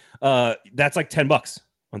 $23. That's like $10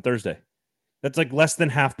 on Thursday. That's like less than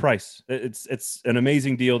half price. It's an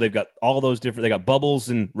amazing deal. They've got all those different. They got bubbles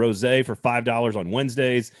and rosé for $5 on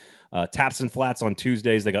Wednesdays, taps and flats on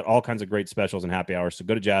Tuesdays. They got all kinds of great specials and happy hours. So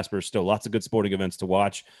go to Jasper's. Still lots of good sporting events to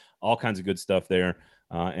watch. All kinds of good stuff there.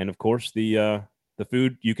 And of course the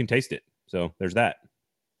food, you can taste it. So there's that.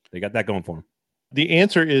 They got that going for them. The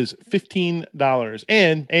answer is $15,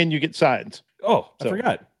 and you get sides. Oh, I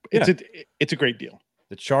forgot. Yeah. It's a great deal.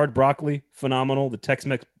 The charred broccoli, phenomenal. The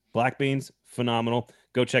Tex-Mex black beans, phenomenal.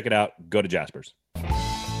 Go check it out. Go to Jasper's.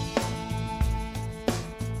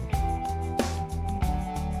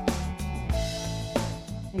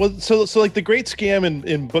 Well, so like the great scam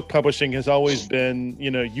in book publishing has always been,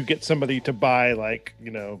 you get somebody to buy like,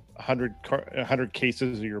 100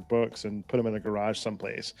 cases of your books and put them in a garage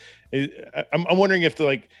someplace. I'm wondering if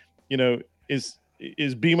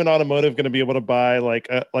is Beeman Automotive going to be able to buy like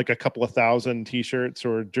a couple of thousand T-shirts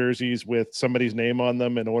or jerseys with somebody's name on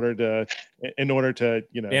them in order to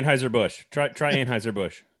Anheuser-Busch. Try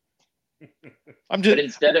Anheuser-Busch. But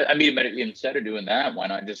instead of doing that, why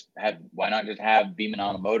not just have Beeman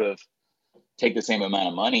Automotive take the same amount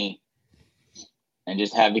of money and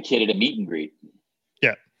just have the kid at a meet and greet?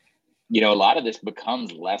 Yeah. A lot of this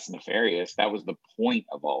becomes less nefarious. That was the point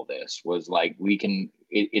of all this, was like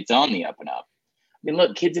it's on the up and up. I mean,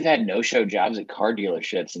 look, kids have had no-show jobs at car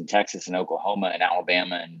dealerships in Texas and Oklahoma and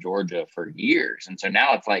Alabama and Georgia for years. And so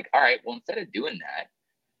now it's like, all right, well, instead of doing that,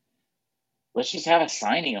 let's just have a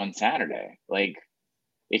signing on Saturday. Like,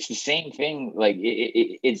 it's the same thing. Like,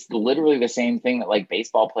 it's literally the same thing that like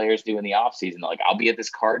baseball players do in the off season. Like, I'll be at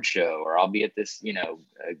this card show, or I'll be at this,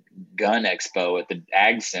 gun expo at the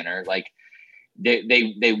Ag Center. Like,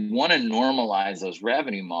 they want to normalize those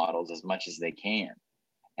revenue models as much as they can.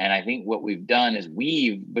 And I think what we've done is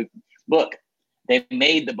look, they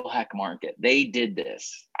made the black market. They did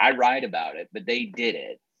this. I write about it, but they did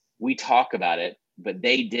it. We talk about it, but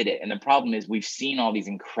they did it. And the problem is we've seen all these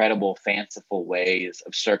incredible, fanciful ways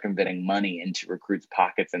of circumventing money into recruits'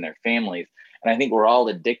 pockets and their families. And I think we're all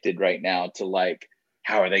addicted right now to like,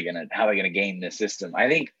 how are they gonna game this system? I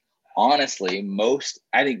think honestly, most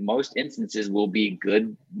instances will be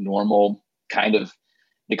good, normal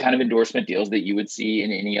the kind of endorsement deals that you would see in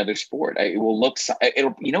any other sport. You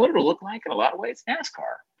know what it'll look like in a lot of ways?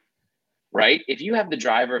 NASCAR, right? If you have the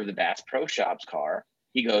driver of the Bass Pro Shops car,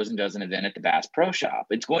 he goes and does an event at the Bass Pro Shop.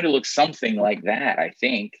 It's going to look something like that, I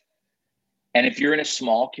think. And if you're in a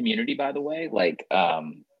small community, by the way, like,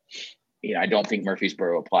 I don't think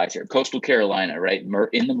Murfreesboro applies here. Coastal Carolina, right?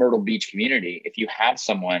 In the Myrtle Beach community, if you have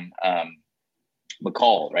someone,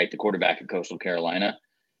 McCall, right, the quarterback of Coastal Carolina,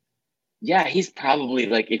 yeah, he's probably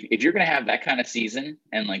like, if you're going to have that kind of season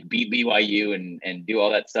and like beat BYU and do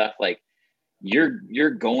all that stuff, like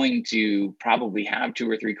you're going to probably have 2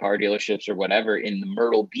 or 3 car dealerships or whatever in the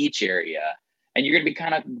Myrtle Beach area, and you're going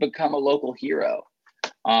to become a local hero.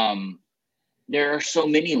 There are so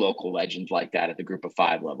many local legends like that at the Group of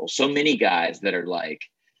 5 level. So many guys that are like,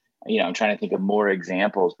 I'm trying to think of more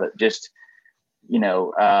examples, but just,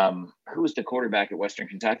 who was the quarterback at Western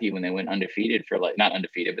Kentucky when they went undefeated not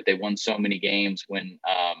undefeated, but they won so many games when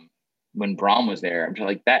Braum was there. I'm just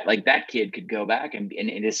like that kid could go back and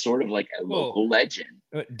it is sort of like a local legend.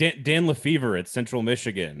 Dan Lefevre at Central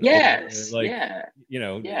Michigan. Yes.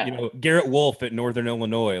 Garrett Wolf at Northern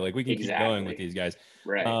Illinois. Like we can keep going with these guys.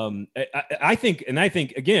 Right. I think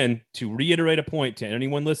again, to reiterate a point to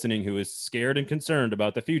anyone listening who is scared and concerned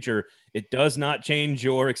about the future, it does not change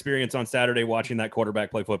your experience on Saturday watching that quarterback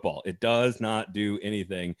play football. It does not do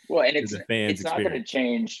anything. Well, and it's not going to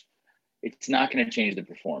change. It's not going to change the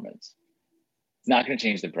performance. It's not going to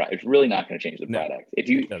change the product. It's really not going to change the product. If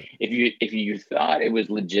you thought it was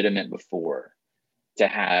legitimate before to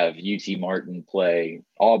have UT Martin play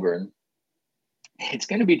Auburn, it's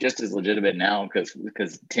going to be just as legitimate now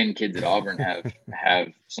because 10 kids at Auburn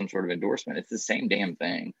have some sort of endorsement. It's the same damn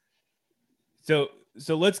thing. So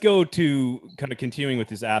let's go to kind of continuing with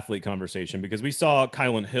this athlete conversation, because we saw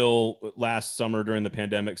Kylan Hill last summer during the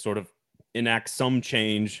pandemic sort of enact some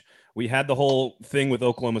change. We had the whole thing with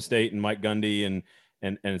Oklahoma State and Mike Gundy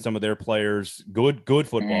and some of their players, good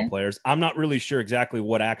football players. I'm not really sure exactly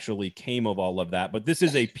what actually came of all of that, but this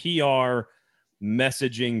is a PR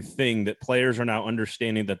messaging thing that players are now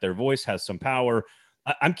understanding that their voice has some power.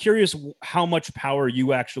 I'm curious how much power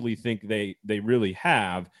you actually think they really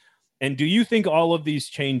have. And do you think all of these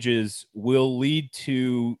changes will lead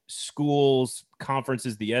to schools,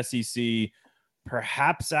 conferences, the SEC,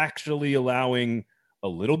 perhaps actually allowing a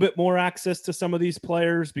little bit more access to some of these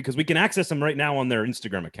players? Because we can access them right now on their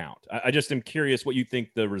Instagram account. I just am curious what you think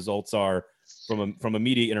the results are from a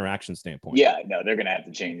media interaction standpoint. Yeah, no, they're going to have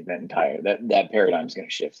to change that paradigm is going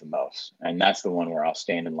to shift the most. And that's the one where I'll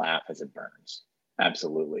stand and laugh as it burns.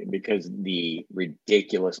 Absolutely. Because the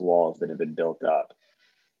ridiculous walls that have been built up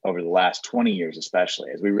over the last 20 years, especially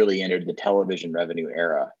as we really entered the television revenue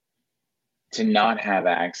era, to not have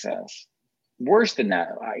access. Worse than that,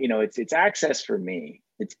 it's access for me.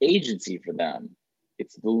 It's agency for them.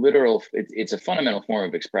 It's the literal. It's a fundamental form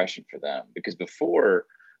of expression for them. Because before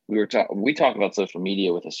we talk about social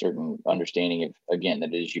media with a certain understanding of, again,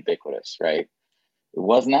 that it is ubiquitous, right? It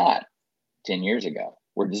was not 10 years ago.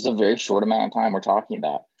 This is a very short amount of time we're talking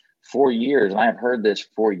about. 4 years, and I have heard this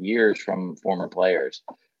for years from former players.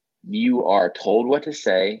 You are told what to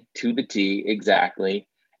say to the T exactly.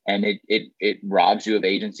 And it robs you of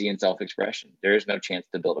agency and self-expression. There is no chance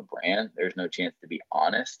to build a brand. There's no chance to be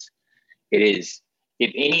honest. It is,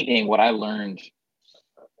 if anything, what I learned,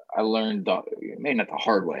 maybe not the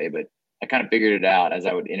hard way, but I kind of figured it out as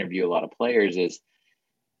I would interview a lot of players, is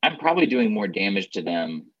I'm probably doing more damage to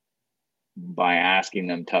them by asking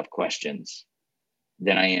them tough questions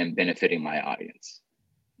than I am benefiting my audience.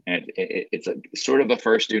 And it's a sort of a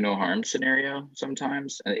first do no harm scenario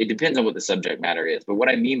sometimes. And it depends on what the subject matter is. But what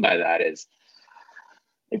I mean by that is,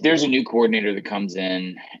 if there's a new coordinator that comes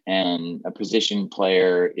in and a position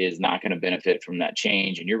player is not going to benefit from that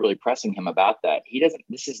change, and you're really pressing him about that,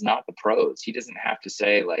 this is not the pros. He doesn't have to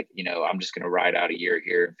say, like, I'm just going to ride out a year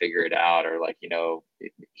here and figure it out. Or like,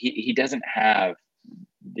 he doesn't have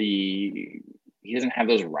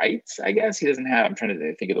those rights, I guess. He doesn't have, I'm trying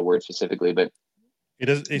to think of the word specifically, but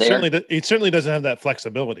It certainly doesn't have that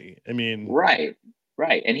flexibility. I mean, right.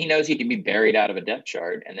 And he knows he can be buried out of a depth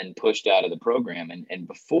chart and then pushed out of the program. And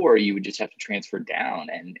before, you would just have to transfer down,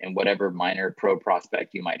 and whatever minor pro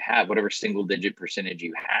prospect you might have, whatever single digit percentage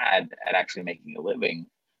you had at actually making a living,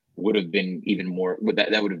 would have been even more,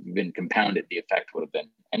 that would have been compounded. The effect would have been,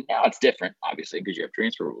 and now it's different, obviously, because you have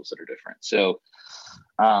transfer rules that are different. So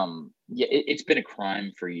it's been a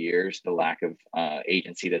crime for years, the lack of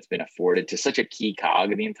agency that's been afforded to such a key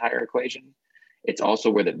cog of the entire equation. It's also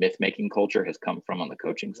where the myth-making culture has come from on the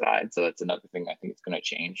coaching side. So that's another thing I think it's going to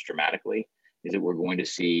change dramatically, is that we're going to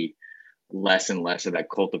see less and less of that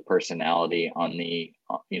cult of personality on the,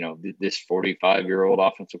 this 45-year-old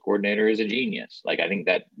offensive coordinator is a genius. Like, I think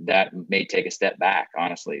that may take a step back,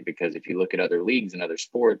 honestly, because if you look at other leagues and other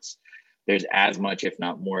sports, there's as much, if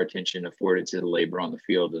not more, attention afforded to the labor on the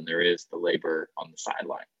field than there is the labor on the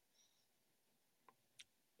sideline.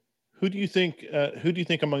 Who do you think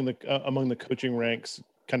among the coaching ranks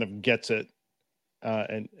kind of gets it,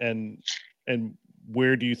 and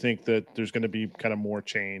where do you think that there's going to be kind of more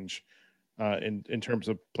change in terms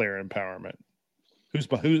of player empowerment?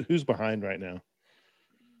 Who's behind right now?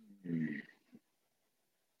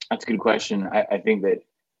 That's a good question. I think that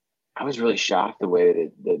I was really shocked the way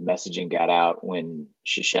that the messaging got out when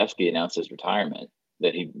Krzyzewski announced his retirement.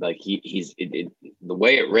 That the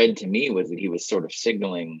way it read to me was that he was sort of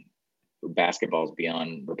signaling basketball's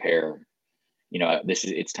beyond repair.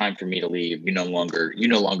 It's time for me to leave. You no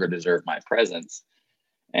longer deserve my presence.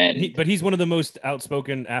 But he's one of the most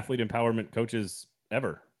outspoken athlete empowerment coaches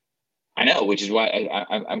ever. I know, which is why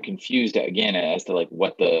I'm confused again as to like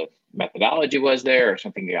what the methodology was there, or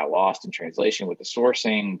something got lost in translation with the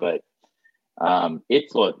sourcing. But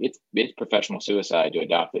it's professional suicide to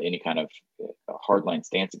adopt any kind of hardline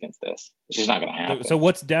stance against this. It's just not going to happen. So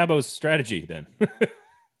what's Dabo's strategy then?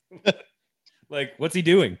 Like, what's he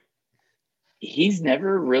doing? He's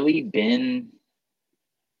never really been.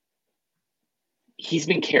 He's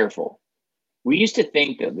been careful. We used to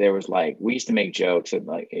think that we used to make jokes at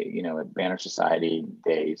at Banner Society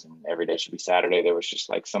days, and every day should be Saturday. There was just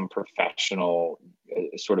like some professional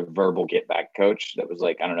sort of verbal get back coach that was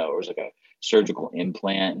like, I don't know, it was like a surgical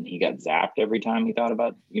implant, and he got zapped every time he thought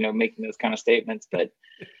about, making those kind of statements. But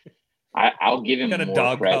I'll give him got a more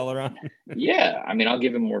dog credit. collar on. Yeah. I mean, I'll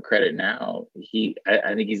give him more credit now.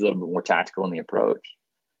 I think he's a little bit more tactical in the approach.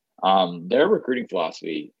 Their recruiting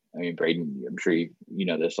philosophy, I mean, Braden, I'm sure you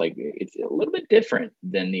know this, like, it's a little bit different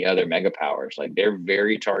than the other mega powers. Like, they're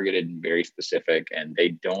very targeted and very specific, and they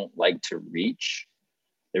don't like to reach.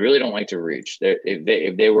 They really don't like to reach.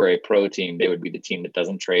 If they were a pro team, they would be the team that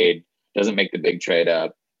doesn't trade, doesn't make the big trade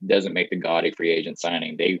up, doesn't make the gaudy free agent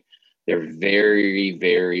signing. They're very,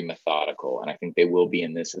 very methodical. And I think they will be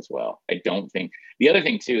in this as well. I don't think the other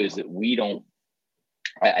thing too is that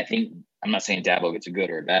I think, I'm not saying Dabo gets a good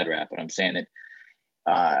or a bad rap, but I'm saying that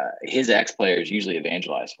his ex-players usually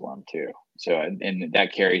evangelize for him too. So, and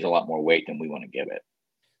that carries a lot more weight than we want to give it.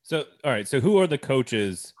 So, all right. So who are the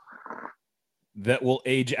coaches that will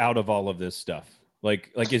age out of all of this stuff?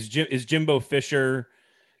 Like is Jimbo Fisher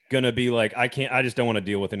going to be like, I just don't want to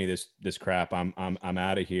deal with any of this crap. I'm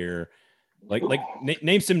out of here.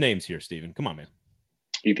 Name some names here, Steven. Come on, man.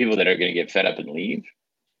 You people that are going to get fed up and leave.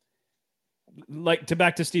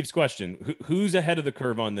 Back to Steve's question, who's ahead of the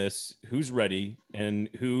curve on this? Who's ready, and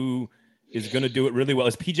who is going to do it really well?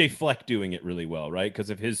 Is PJ Fleck doing it really well, right? Because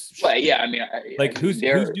of his, well, yeah. I mean, who's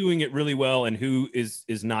doing it really well, and who is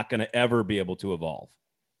not going to ever be able to evolve?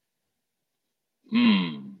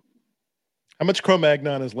 How much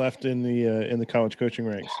Cro-Magnon is left in the college coaching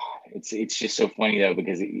ranks? It's just so funny though,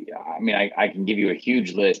 because I mean, I can give you a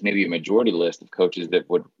huge list, maybe a majority list of coaches that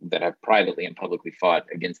have privately and publicly fought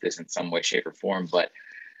against this in some way, shape, or form. But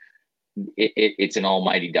it's an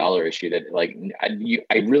almighty dollar issue that, like,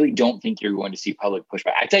 I really don't think you're going to see public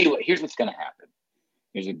pushback. I tell you what, here's what's going to happen.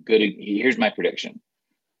 Here's my prediction.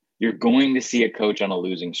 You're going to see a coach on a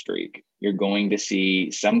losing streak. You're going to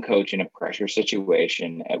see some coach in a pressure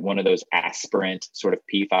situation at one of those aspirant sort of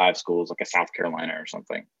P5 schools, like a South Carolina or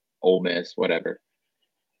something, Ole Miss, whatever.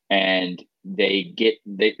 And they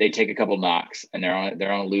take a couple knocks, and they're on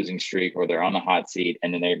a losing streak, or they're on the hot seat,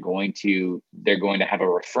 and then they're going to have a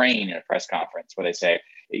refrain in a press conference where they say,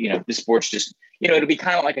 the sport's just, it'll be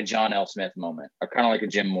kind of like a John L. Smith moment, or kind of like a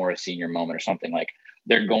Jim Morris Sr. moment, or something. Like,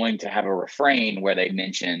 they're going to have a refrain where they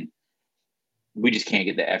mention, we just can't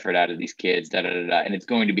get the effort out of these kids, and it's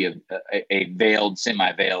going to be a veiled,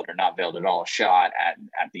 semi-veiled, or not veiled at all shot at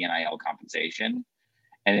the NIL compensation.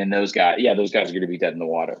 And then those guys are going to be dead in the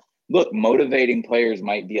water. Look, motivating players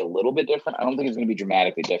might be a little bit different. I don't think it's going to be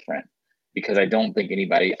dramatically different, because I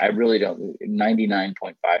really don't.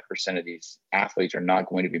 99.5% of these athletes are not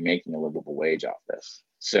going to be making a livable wage off this.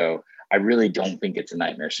 So I really don't think it's a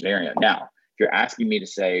nightmare scenario. Now, if you're asking me to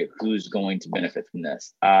say who's going to benefit from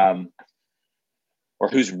this, or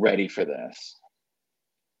who's ready for this,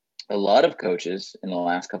 a lot of coaches in the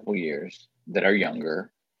last couple of years that are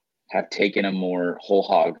younger have taken a more whole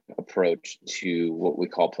hog approach to what we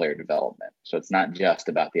call player development. So it's not just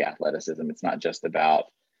about the athleticism. It's not just about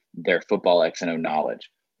their football X and O knowledge.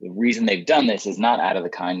 The reason they've done this is not out of the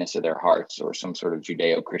kindness of their hearts or some sort of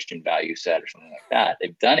Judeo-Christian value set or something like that.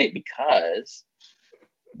 They've done it because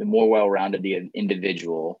the more well-rounded the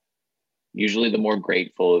individual, usually the more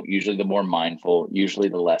grateful, usually the more mindful, usually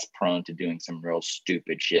the less prone to doing some real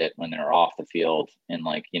stupid shit when they're off the field in,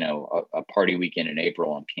 like, a party weekend in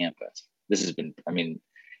April on campus. The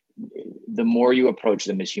more you approach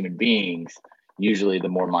them as human beings, usually the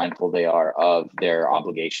more mindful they are of their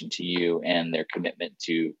obligation to you and their commitment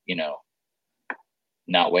to,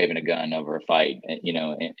 not waving a gun over a fight,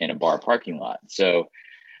 in a bar parking lot. So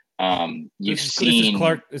this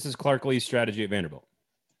is Clark Lea's strategy at Vanderbilt.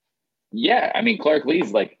 Yeah, I mean, Clark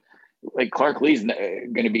Lea's going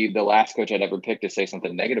to be the last coach I'd ever pick to say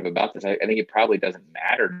something negative about this. I think it probably doesn't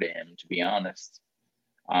matter to him, to be honest.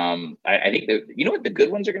 I think that, what the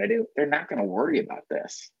good ones are going to do? They're not going to worry about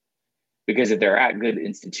this, because if they're at good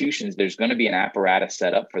institutions, there's going to be an apparatus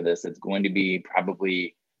set up for this that's going to be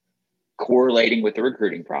probably correlating with the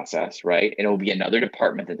recruiting process, right? And it will be another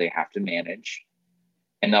department that they have to manage.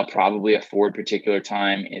 And they'll probably afford particular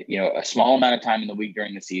time, a small amount of time in the week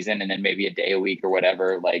during the season, and then maybe a day a week or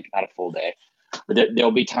whatever, like not a full day. But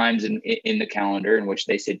there'll be times in the calendar in which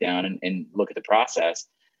they sit down and look at the process,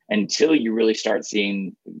 until you really start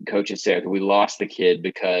seeing coaches say, okay, we lost the kid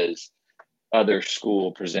because other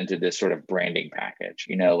school presented this sort of branding package.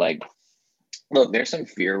 Look, there's some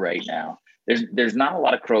fear right now. There's not a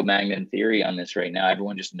lot of Cro-Magnon theory on this right now.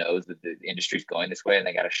 Everyone just knows that the industry's going this way and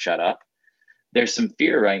they got to shut up. There's some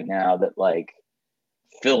fear right now that, like,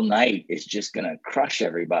 Phil Knight is just going to crush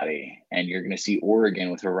everybody, and you're going to see Oregon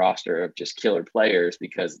with a roster of just killer players,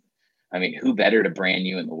 because, I mean, who better to brand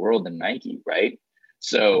you in the world than Nike, right?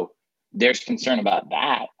 So there's concern about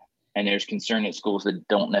that, and there's concern at schools that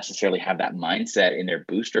don't necessarily have that mindset in their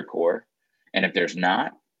booster core. And if there's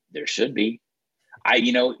not, there should be.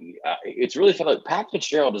 It's really fun. Like, Pat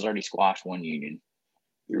Fitzgerald has already squashed one union.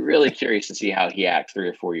 You're really curious to see how he acts 3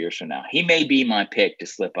 or 4 years from now. He may be my pick to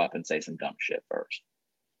slip up and say some dumb shit first.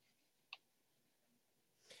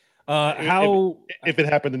 If it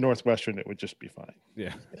happened to Northwestern, it would just be fine.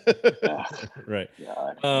 Yeah. Right.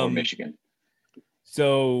 Or Michigan.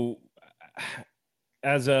 So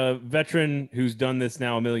as a veteran who's done this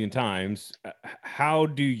now a million times, how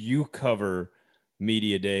do you cover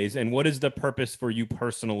media days, and what is the purpose for you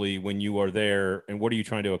personally when you are there, and what are you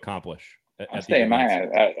trying to accomplish? I'm staying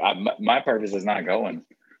my purpose is not going.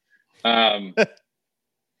 I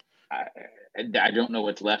don't know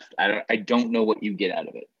what's left. I don't know what you get out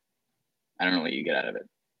of it. I don't know what you get out of it.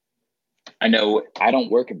 I know I don't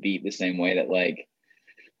work a beat the same way that like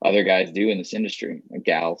other guys do in this industry, like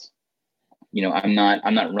gals. You know, I'm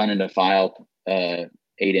not running a file 8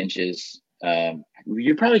 inches.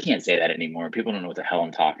 You probably can't say that anymore. People don't know what the hell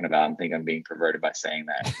I'm talking about and think I'm being perverted by saying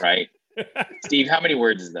that, right? Steve, how many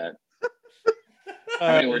words is that?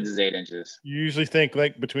 How many words is 8 inches? You usually think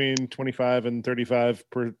like between 25 and 35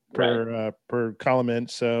 per column inch.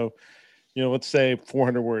 So, you know, let's say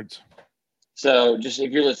 400 words. So just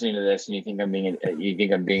if you're listening to this and you think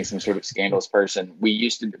I'm being some sort of scandalous person, we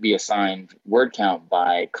used to be assigned word count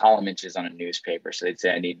by column inches on a newspaper. So they'd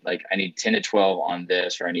say I need 10 to 12 on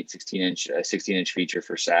this, or I need 16 inch feature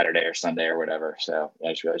for Saturday or Sunday or whatever. So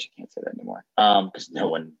I just realized you can't say that anymore because no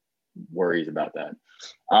one worries about that.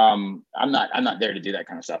 I'm not there to do that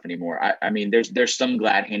kind of stuff anymore. I mean, there's some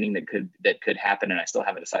glad handing that could happen, and I still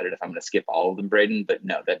haven't decided if I'm going to skip all of them, Braden. But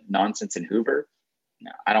no, that nonsense in Hoover. No,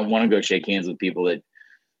 I don't want to go shake hands with people that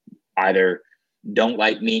either don't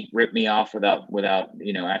like me, rip me off without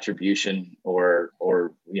attribution, or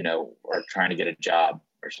trying to get a job.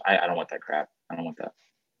 I don't want that crap. I don't want that.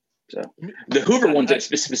 So the Hoover one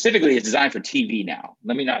specifically is designed for TV now.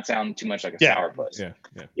 Let me not sound too much like a sourpuss. Yeah.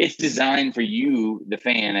 It's designed for you, the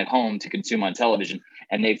fan at home, to consume on television,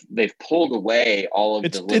 and they've pulled away all of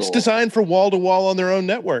it's designed for wall to wall on their own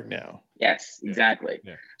network now. Yes, exactly.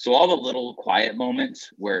 Yeah. So all the little quiet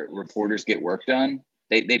moments where reporters get work done,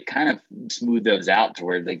 they've kind of smoothed those out to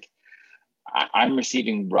where I'm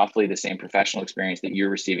receiving roughly the same professional experience that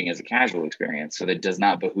you're receiving as a casual experience. So that does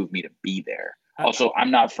not behoove me to be there. Also,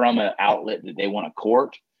 I'm not from an outlet that they want to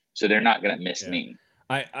court, so they're not going to miss me.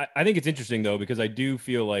 I think it's interesting, though, because I do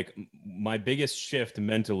feel like my biggest shift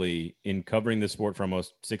mentally in covering the sport for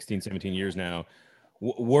almost 16, 17 years now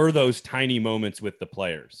were those tiny moments with the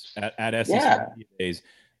players at SEC days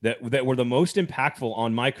that were the most impactful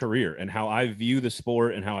on my career and how I view the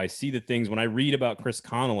sport and how I see the things. When I read about Chris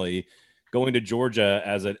Connolly going to Georgia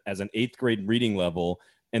as an 8th grade reading level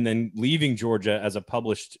and then leaving Georgia as a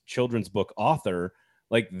published children's book author,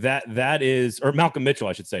 like that is, or Malcolm Mitchell,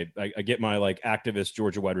 I should say. I get my like activist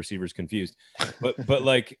Georgia wide receivers confused, but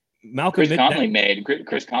like Malcolm Chris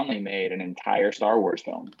Conley made an entire Star Wars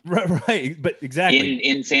film. Right. But exactly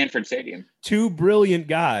in Sanford Stadium. 2 brilliant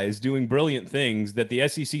guys doing brilliant things that the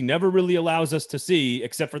SEC never really allows us to see,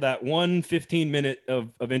 except for that 1 15-minute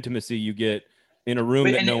of intimacy you get in a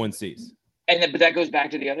room that no one sees. But that goes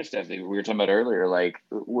back to the other stuff that we were talking about earlier. Like,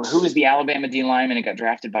 who was the Alabama D lineman and got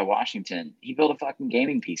drafted by Washington? He built a fucking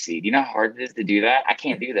gaming PC. Do you know how hard it is to do that? I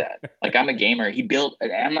can't do that. Like, I'm a gamer.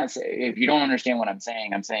 I'm not saying, if you don't understand what I'm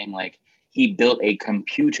saying like he built a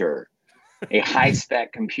computer, a high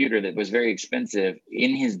spec computer that was very expensive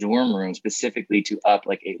in his dorm room specifically to up,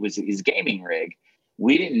 like it was his gaming rig.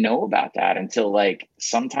 We didn't know about that until like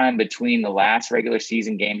sometime between the last regular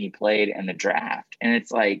season game he played and the draft. And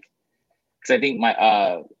it's like, because I think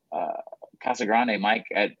my Casagrande, Mike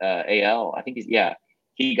at AL, I think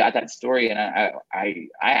he got that story, and I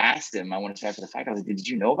asked him. I wanted to say after the fact, I was like, "Did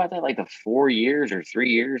you know about that? Like the 4 years or 3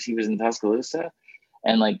 years he was in Tuscaloosa?"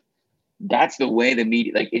 And like that's the way the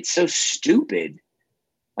media, like it's so stupid.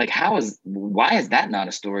 Like why is that not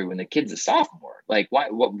a story when the kid's a sophomore? Like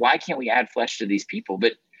why can't we add flesh to these people?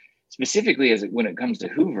 But specifically when it comes to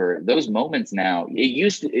Hoover, those moments now, it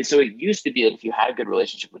used to be that if you had a good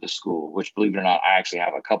relationship with a school, which believe it or not, I actually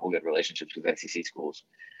have a couple good relationships with SEC schools.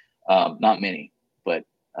 Not many, but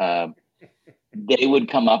they would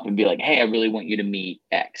come up and be like, "Hey, I really want you to meet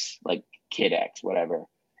X, like kid X, whatever."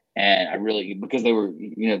 And because they were,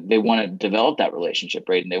 they want to develop that relationship,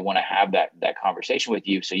 right? And they want to have that conversation with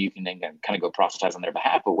you so you can then kind of go proselytize on their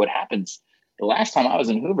behalf. But what happens the last time I was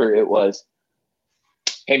in Hoover, it was,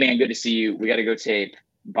 "Hey man, good to see you. We got to go tape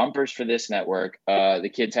bumpers for this network.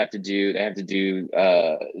 The kids have to do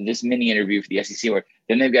this mini interview for the SEC work.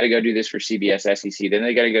 Then they've got to go do this for CBS SEC. Then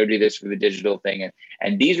they got to go do this for the digital thing.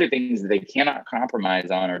 And these are things that they cannot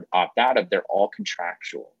compromise on or opt out of. They're all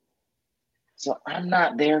contractual. So I'm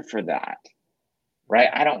not there for that, right?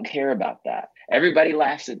 I don't care about that. Everybody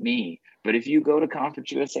laughs at me. But if you go to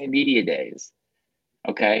Conference USA Media Days,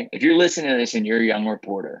 okay, if you're listening to this and you're a young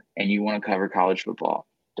reporter and you want to cover college football,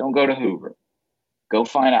 don't go to Hoover. Go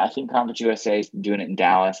find out. I think Conference USA is doing it in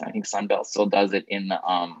Dallas. I think Sunbelt still does it in the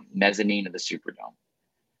mezzanine of the Superdome.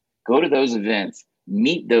 Go to those events.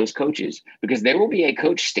 meet those coaches, because there will be a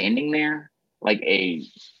coach standing there like a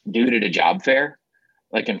dude at a job fair,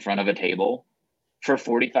 like in front of a table for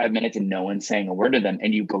 45 minutes and no one's saying a word to them,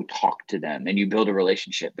 and you go talk to them and you build a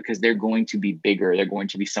relationship, because they're going to be bigger. They're going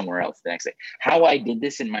to be somewhere else the next day. How I did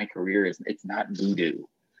this in my career is it's not voodoo.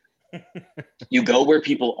 You go where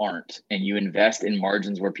people aren't and you invest in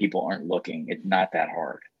margins where people aren't looking. It's not that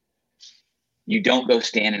hard. You don't go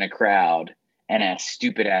stand in a crowd and ask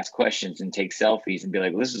stupid ass questions and take selfies and be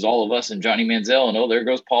like, well, this is all of us and Johnny Manziel, and oh, there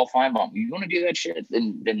goes Paul Feinbaum. You want to do that shit,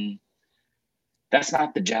 then that's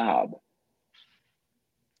not the job.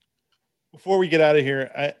 Before we get out of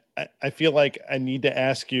here, I feel like I need to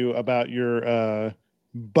ask you about your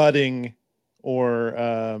budding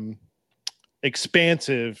or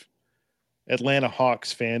expansive Atlanta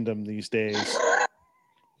Hawks fandom these days.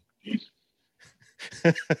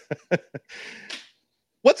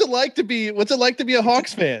 What's it like to be a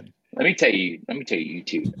Hawks fan? Let me tell you, you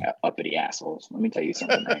two uppity assholes. Let me tell you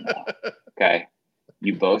something right now. Okay.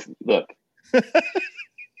 You both look.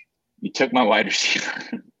 You took my wide receiver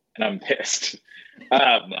and I'm pissed.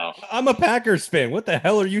 No. I'm a Packers fan. What the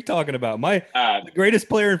hell are you talking about? The greatest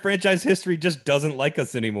player in franchise history just doesn't like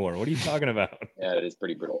us anymore. What are you talking about? Yeah, it is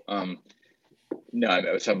pretty brutal. No,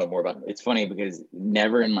 I was talking about more about, it's funny because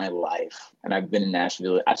never in my life, and I've been in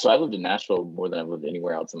Nashville. So I lived in Nashville more than I've lived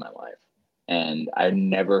anywhere else in my life. And I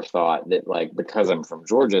never thought that, like, because I'm from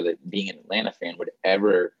Georgia, that being an Atlanta fan would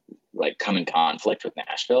ever like come in conflict with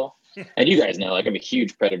Nashville. And you guys know, like, I'm a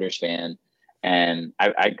huge Predators fan, and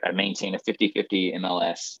I maintain a 50-50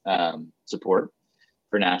 MLS support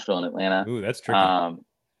for Nashville and Atlanta. Ooh, that's tricky.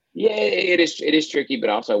 Yeah, it is tricky, but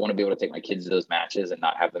also I want to be able to take my kids to those matches and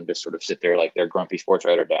not have them just sort of sit there like they're grumpy sports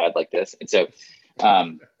writer dad like this. And so,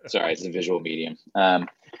 sorry, it's a visual medium. But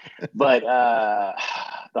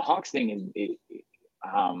the Hawks thing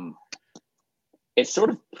it's sort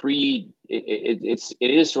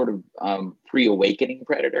of pre-awakening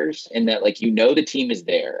Predators, in that, like, the team is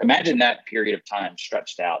there. Imagine that period of time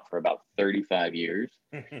stretched out for about 35 years.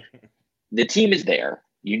 The team is there.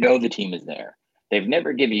 The team is there. They've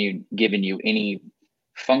never given you any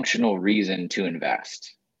functional reason to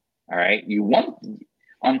invest. All right.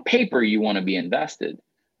 On paper, you want to be invested.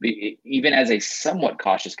 Even as a somewhat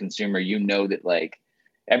cautious consumer, that, like,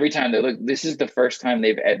 every time they look, this is the first time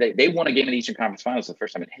they won a game in the Eastern Conference Finals for the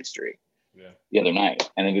first time in history. Yeah. The other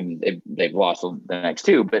night. And then they've lost the next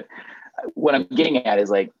two. But what I'm getting at is,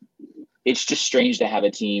 like, it's just strange to have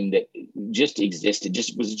a team that just existed,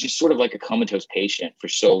 was sort of like a comatose patient for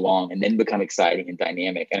so long, and then become exciting and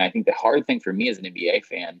dynamic. And I think the hard thing for me as an NBA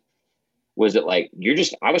fan was that, like,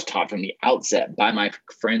 I was taught from the outset by my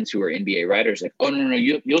friends who are NBA writers, like, oh, no,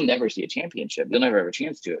 you'll never see a championship. You'll never have a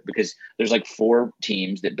chance to it, because there's like 4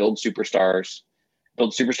 teams that build superstar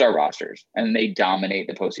rosters, and they dominate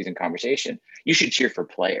the postseason conversation. You should cheer for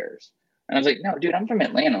players. And I was like, no, dude, I'm from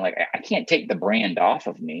Atlanta. Like, I can't take the brand off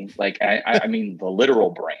of me. Like, I mean, the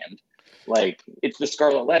literal brand. Like, it's the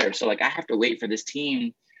scarlet letter. So, like, I have to wait for this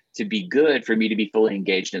team to be good for me to be fully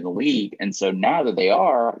engaged in the league. And so now that they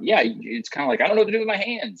are, yeah, it's kind of like, I don't know what to do with my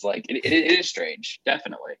hands. Like, it is strange,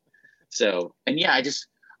 definitely. So, and yeah,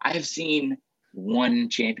 I have seen one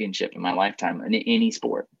championship in my lifetime in any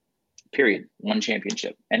sport, period. One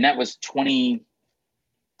championship. And that was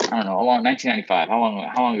 1995. How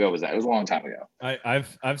long ago was that? It was a long time ago.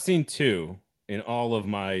 I've seen 2 in all of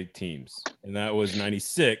my teams, and that was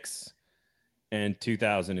 96 and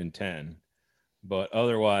 2010. But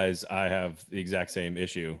otherwise, I have the exact same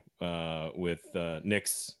issue with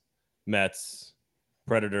Knicks, Mets,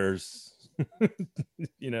 Predators,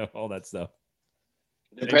 all that stuff.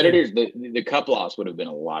 The Predators, the cup loss would have been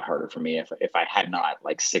a lot harder for me if I had not,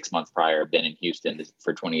 like, 6 months prior, been in Houston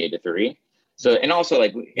for 28-3. So, and also,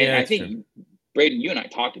 like, and I think true. Braden, you and I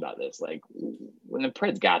talked about this. Like, when the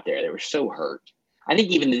Preds got there, they were so hurt. I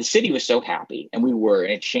think even the city was so happy, and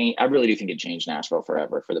it changed. I really do think it changed Nashville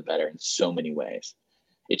forever for the better in so many ways.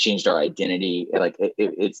 It changed our identity. Like,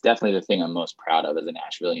 it's definitely the thing I'm most proud of as a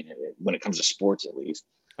Nashvilleian when it comes to sports, at least.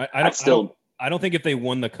 I don't think if they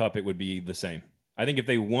won the cup, it would be the same. I think if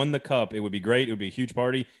they won the cup, it would be great. It would be a huge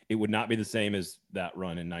party. It would not be the same as that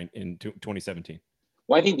run in 2017.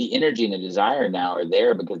 Well, I think the energy and the desire now are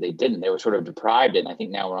there because they didn't. They were sort of deprived, and I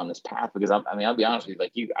think now we're on this path. Because I'll be honest with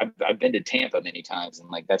you, like, I've been to Tampa many times, and,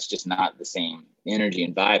 like, that's just not the same energy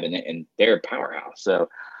and vibe, and they're a powerhouse. So,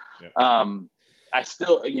 yeah. I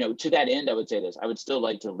still, to that end, I would say this: I would still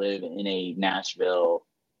like to live in a Nashville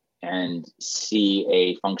and see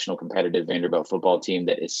a functional, competitive Vanderbilt football team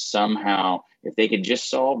that is somehow, if they could just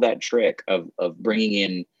solve that trick of bringing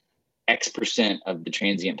in X% of the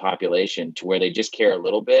transient population to where they just care a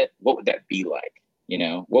little bit, what would that be like? You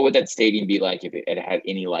know, what would that stadium be like if it had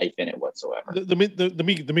any life in it whatsoever? Let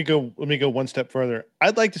me go one step further.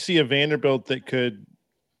 I'd like to see a Vanderbilt that could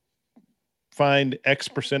find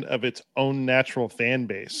X% of its own natural fan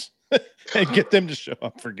base and get them to show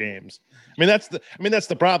up for games. That's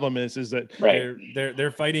the problem is that right.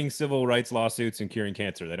 they're fighting civil rights lawsuits and curing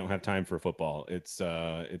cancer. They don't have time for football. It's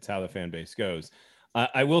how the fan base goes.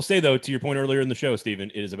 I will say, though, to your point earlier in the show, Stephen,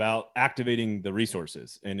 it is about activating the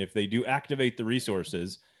resources. And if they do activate the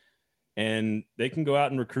resources and they can go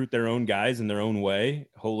out and recruit their own guys in their own way,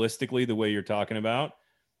 holistically, the way you're talking about,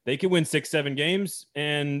 they can win 6-7 games.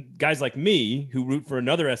 And guys like me who root for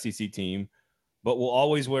another SEC team, but will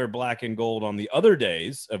always wear black and gold on the other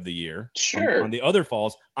days of the year, sure, on the other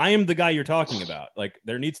falls, I am the guy you're talking about. Like,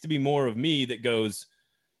 there needs to be more of me that goes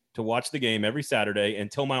to watch the game every Saturday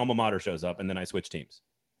until my alma mater shows up, and then I switch teams.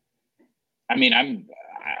 I mean,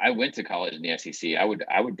 I went to college in the SEC. I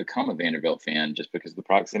would become a Vanderbilt fan just because of the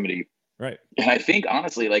proximity. Right. And I think,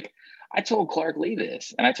 honestly, like, I told Clark Lee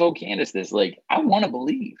this, and I told Candace this, like, I want to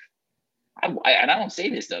believe. And I don't say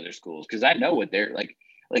this to other schools because I know what they're like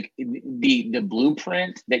the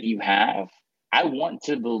blueprint that you have. I want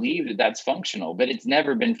to believe that that's functional, but it's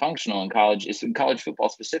never been functional in college. It's in college football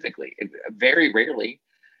specifically. Very rarely.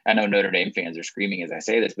 I know Notre Dame fans are screaming as I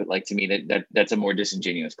say this, but like, to me, that's a more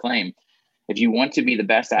disingenuous claim. If you want to be the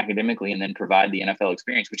best academically and then provide the NFL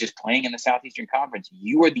experience, which is playing in the Southeastern Conference,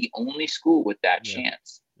 you are the only school with that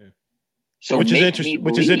chance. Yeah. So which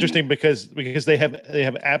is interesting because they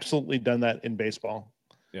have absolutely done that in baseball.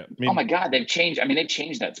 Yeah. Oh my God, they've changed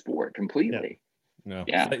that sport completely. No,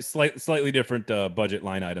 slightly different budget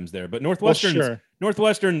line items there, but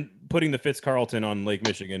Northwestern putting the Fitz-Carlton on Lake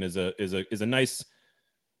Michigan is a nice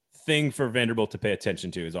thing for Vanderbilt to pay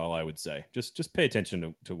attention to, is all I would say. Just pay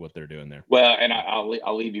attention to what they're doing there. Well, and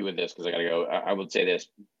I'll leave you with this because I gotta go. I would say this.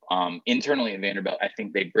 Internally in Vanderbilt, I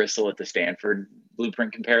think they bristle at the Stanford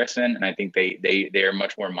blueprint comparison, and I think they are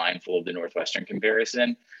much more mindful of the Northwestern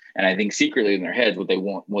comparison. And I think secretly in their heads, what they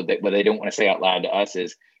don't want to say out loud to us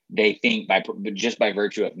is they think by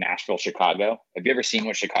virtue of Nashville, Chicago. Have you ever seen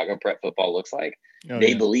what Chicago prep football looks like?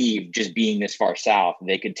 They believe just being this far south,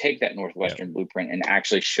 they could take that Northwestern blueprint and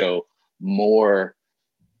actually show more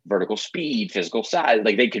vertical speed, physical size.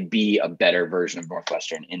 Like, they could be a better version of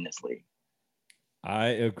Northwestern in this league. I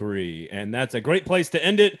agree. And that's a great place to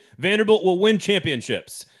end it. Vanderbilt will win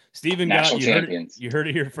championships. Stephen Godfrey, you heard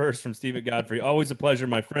it here first from Stephen Godfrey. Always a pleasure,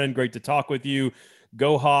 my friend. Great to talk with you.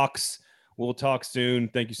 Go Hawks. We'll talk soon.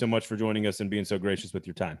 Thank you so much for joining us and being so gracious with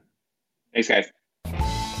your time. Thanks, guys.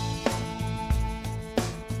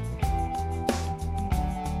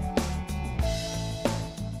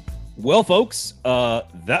 Well, folks,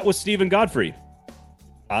 that was Stephen Godfrey.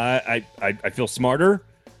 I feel smarter.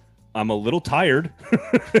 I'm a little tired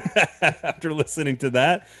after listening to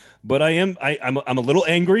that, but I'm a little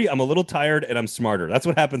angry. I'm a little tired, and I'm smarter. That's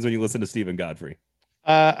what happens when you listen to Stephen Godfrey.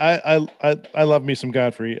 I love me some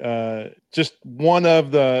Godfrey. Just one of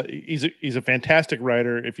the he's a fantastic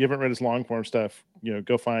writer. If you haven't read his long form stuff,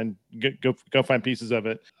 go find pieces of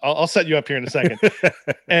it. I'll set you up here in a second.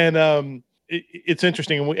 And it's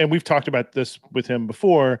interesting, and we've talked about this with him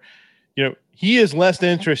before. He is less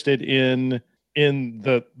interested in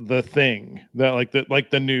the thing that like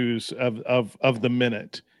the news of the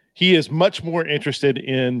minute. He is much more interested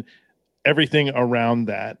in everything around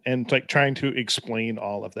that and like trying to explain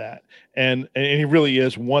all of that. And he really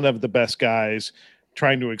is one of the best guys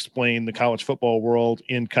trying to explain the college football world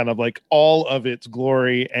in kind of like all of its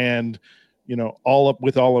glory and, all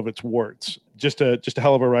of its warts. Just a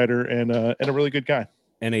hell of a writer and a really good guy.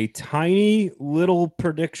 And a tiny little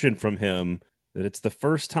prediction from him that it's the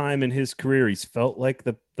first time in his career he's felt like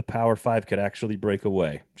the Power Five could actually break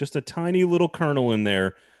away. Just a tiny little kernel in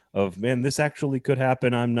there of, man, this actually could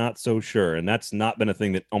happen. I'm not so sure. And that's not been a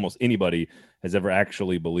thing that almost anybody has ever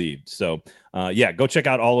actually believed. So, go check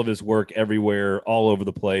out all of his work everywhere, all over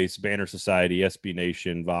the place. Banner Society, SB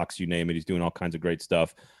Nation, Vox, you name it. He's doing all kinds of great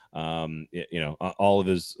stuff. All of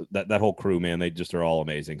his, that whole crew, man, they just are all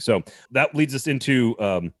amazing. So that leads us into,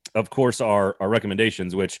 of course, our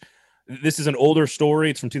recommendations, which this is an older story.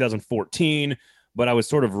 It's from 2014. But I was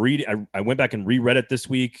sort of reading, I went back and reread it this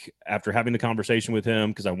week after having the conversation with him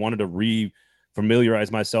because I wanted to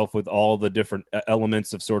re-familiarize myself with all the different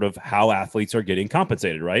elements of sort of how athletes are getting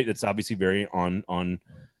compensated, right? It's obviously very on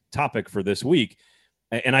topic for this week.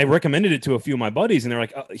 And I recommended it to a few of my buddies, and they're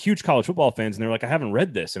like, huge college football fans, and they're like, I haven't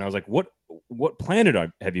read this. And I was like, what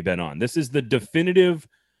planet have you been on? This is the definitive,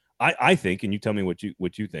 I think, and you tell me what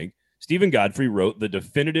you think. Stephen Godfrey wrote the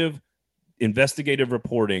definitive investigative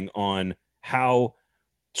reporting on how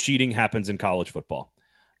cheating happens in college football.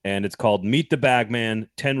 and it's called Meet the Bagman: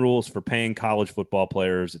 10 Rules for Paying College Football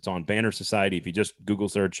Players. It's on Banner Society. If you just Google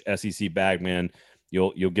search SEC Bagman,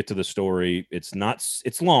 you'll get to the story.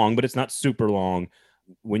 It's long, but it's not super long.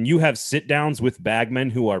 When you have sit downs with bagmen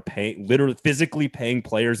who are literally physically paying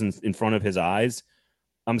players in front of his eyes,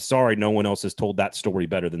 I'm sorry, no one else has told that story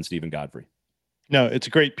better than Stephen Godfrey. No, it's a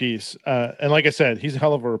great piece. And like I said, he's a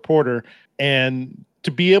hell of a reporter. And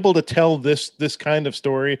to be able to tell this kind of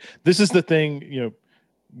story, this is the thing,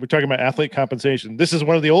 we're talking about athlete compensation. This is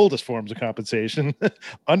one of the oldest forms of compensation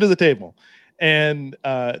under the table. And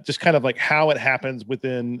just kind of like how it happens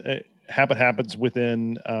within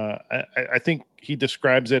I think he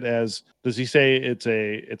describes it as, does he say it's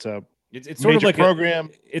sort of like program?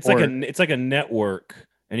 It's like a network.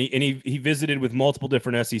 And he visited with multiple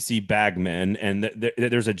different SEC bagmen, and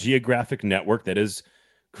there's a geographic network that is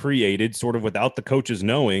created sort of without the coaches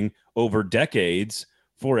knowing over decades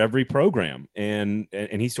for every program. And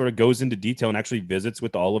he sort of goes into detail and actually visits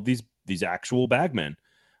with all of these actual bagmen,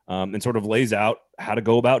 and sort of lays out how to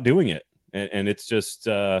go about doing it. And it's just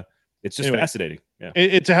anyway, fascinating. Yeah,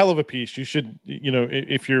 it's a hell of a piece. You should,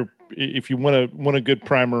 if you want a good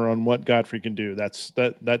primer on what Godfrey can do, that's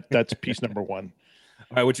piece number one.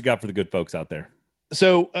 All right, what you got for the good folks out there?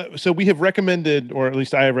 So we have recommended, or at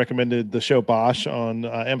least I have recommended, the show Bosch on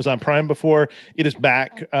Amazon Prime before. It is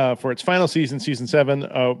back for its final season, season 7.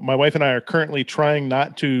 My wife and I are currently trying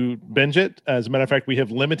not to binge it. As a matter of fact, we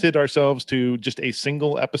have limited ourselves to just a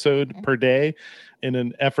single episode per day in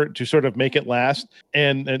an effort to sort of make it last.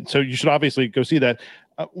 And so you should obviously go see that.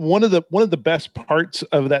 One of the best parts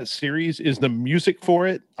of that series is the music for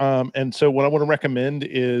it. And so what I want to recommend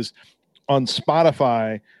is, on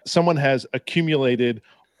Spotify, someone has accumulated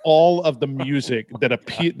all of the music that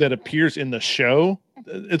appears in the show.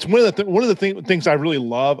 It's one of the things I really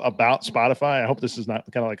love about Spotify. I hope this is not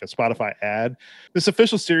kind of like a Spotify ad. This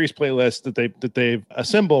official series playlist that they've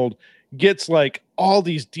assembled gets like all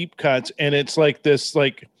these deep cuts, and it's like this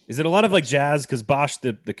like. Is it a lot of like jazz? Because Bosch,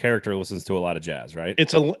 the character, listens to a lot of jazz, right?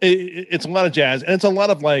 It's a lot of jazz, and it's a lot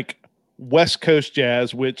of like West Coast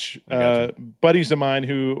jazz, which buddies of mine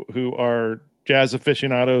who are jazz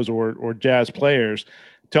aficionados or jazz players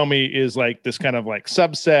tell me is like this kind of like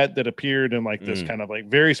subset that appeared in like this kind of like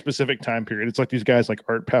very specific time period. It's like these guys like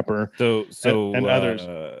Art Pepper and others.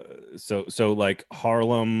 So like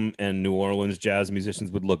Harlem and New Orleans jazz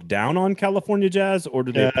musicians would look down on California jazz, or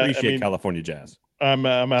do they appreciate California jazz? I'm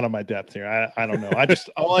out of my depth here. I don't know. I just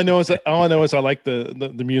all I know is I like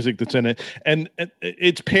the music that's in it, and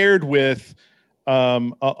it's paired with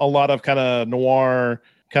a lot of kind of noir,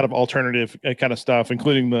 kind of alternative kind of stuff,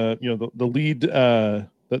 including the lead the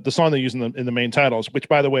song they use in the main titles, which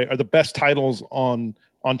by the way are the best titles on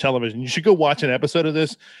television. You should go watch an episode of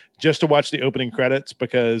this just to watch the opening credits,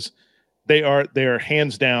 because they are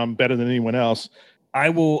hands down better than anyone else. I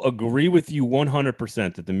will agree with you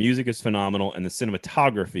 100% that the music is phenomenal and the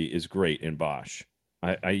cinematography is great in Bosch.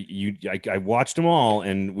 I watched them all,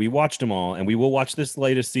 and we watched them all, and we will watch this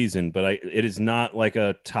latest season, but it is not like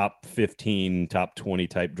a top 15, top 20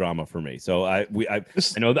 type drama for me. So I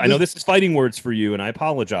know this is fighting words for you, and I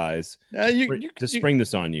apologize to spring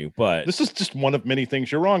this on you, but this is just one of many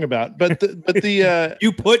things you're wrong about. But the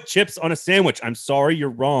you put chips on a sandwich. I'm sorry, you're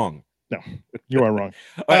wrong. No, you are wrong.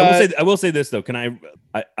 I will say this though. Can I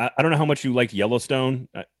don't know how much you liked Yellowstone.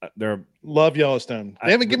 Love Yellowstone.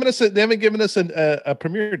 They haven't given us a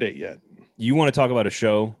premiere date yet. You want to talk about a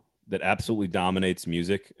show that absolutely dominates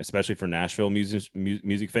music, especially for Nashville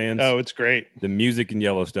music fans? Oh, it's great. The music in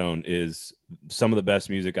Yellowstone is some of the best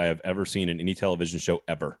music I have ever seen in any television show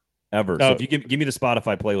ever. So if you give me the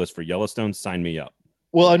Spotify playlist for Yellowstone, sign me up.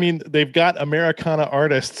 Well, I mean, they've got Americana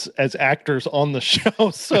artists as actors on the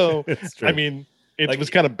show, so I mean, it was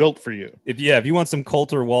kind of built for you. If you want some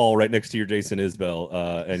Coulter Wall right next to your Jason Isbell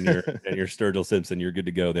and your Sturgill Simpson, you're good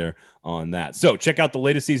to go there on that. So check out the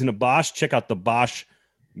latest season of Bosch. Check out the Bosch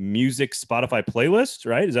music Spotify playlist.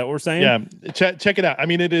 Right? Is that what we're saying? Yeah, check it out. I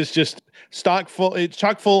mean, it is just it's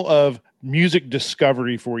chock full of music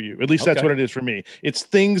discovery for you. At least that's what it is for me. It's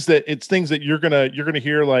things that you're gonna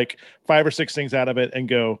hear like 5 or 6 things out of it and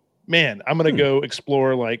go, man, I'm gonna go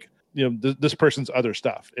explore like this person's other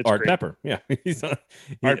stuff. It's Art great. Pepper. Yeah.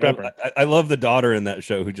 Art Pepper. I love the daughter in that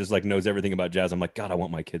show who just like knows everything about jazz. I'm like, God, I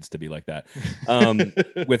want my kids to be like that.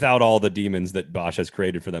 Without all the demons that Bosch has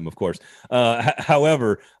created for them, of course.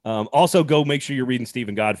 However, also go make sure you're reading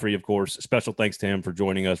Stephen Godfrey, of course. Special thanks to him for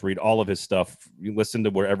joining us. Read all of his stuff. You listen to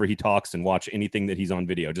wherever he talks and watch anything that he's on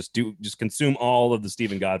video. Just consume all of the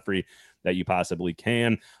Stephen Godfrey that you possibly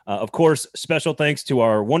can. Of course, special thanks to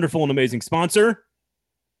our wonderful and amazing sponsor,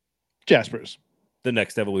 Jaspers, the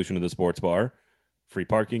next evolution of the sports bar. free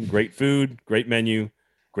parking, great food, great menu,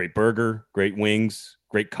 great burger, great wings,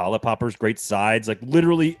 great calla poppers, great sides. Like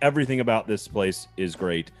literally everything about this place is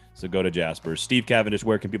great. So go to Jasper's. Steve Cavendish,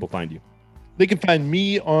 where can people find you? They can find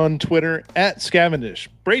me on Twitter at Scavendish.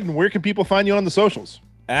 Braden, where can people find you on the socials?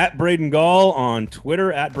 At Braden Gall on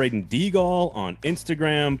Twitter, at Braden D. Gall on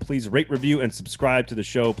Instagram. Please rate, review, and subscribe to the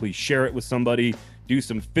show. Please share it with somebody. Do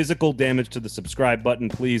some physical damage to the subscribe button,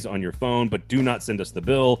 please, on your phone, but do not send us the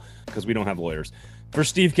bill because we don't have lawyers. For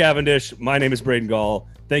Steve Cavendish, my name is Braden Gall.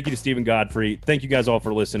 Thank you to Stephen Godfrey. Thank you guys all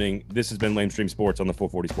for listening. This has been Lamestream Sports on the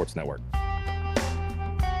 440 Sports Network.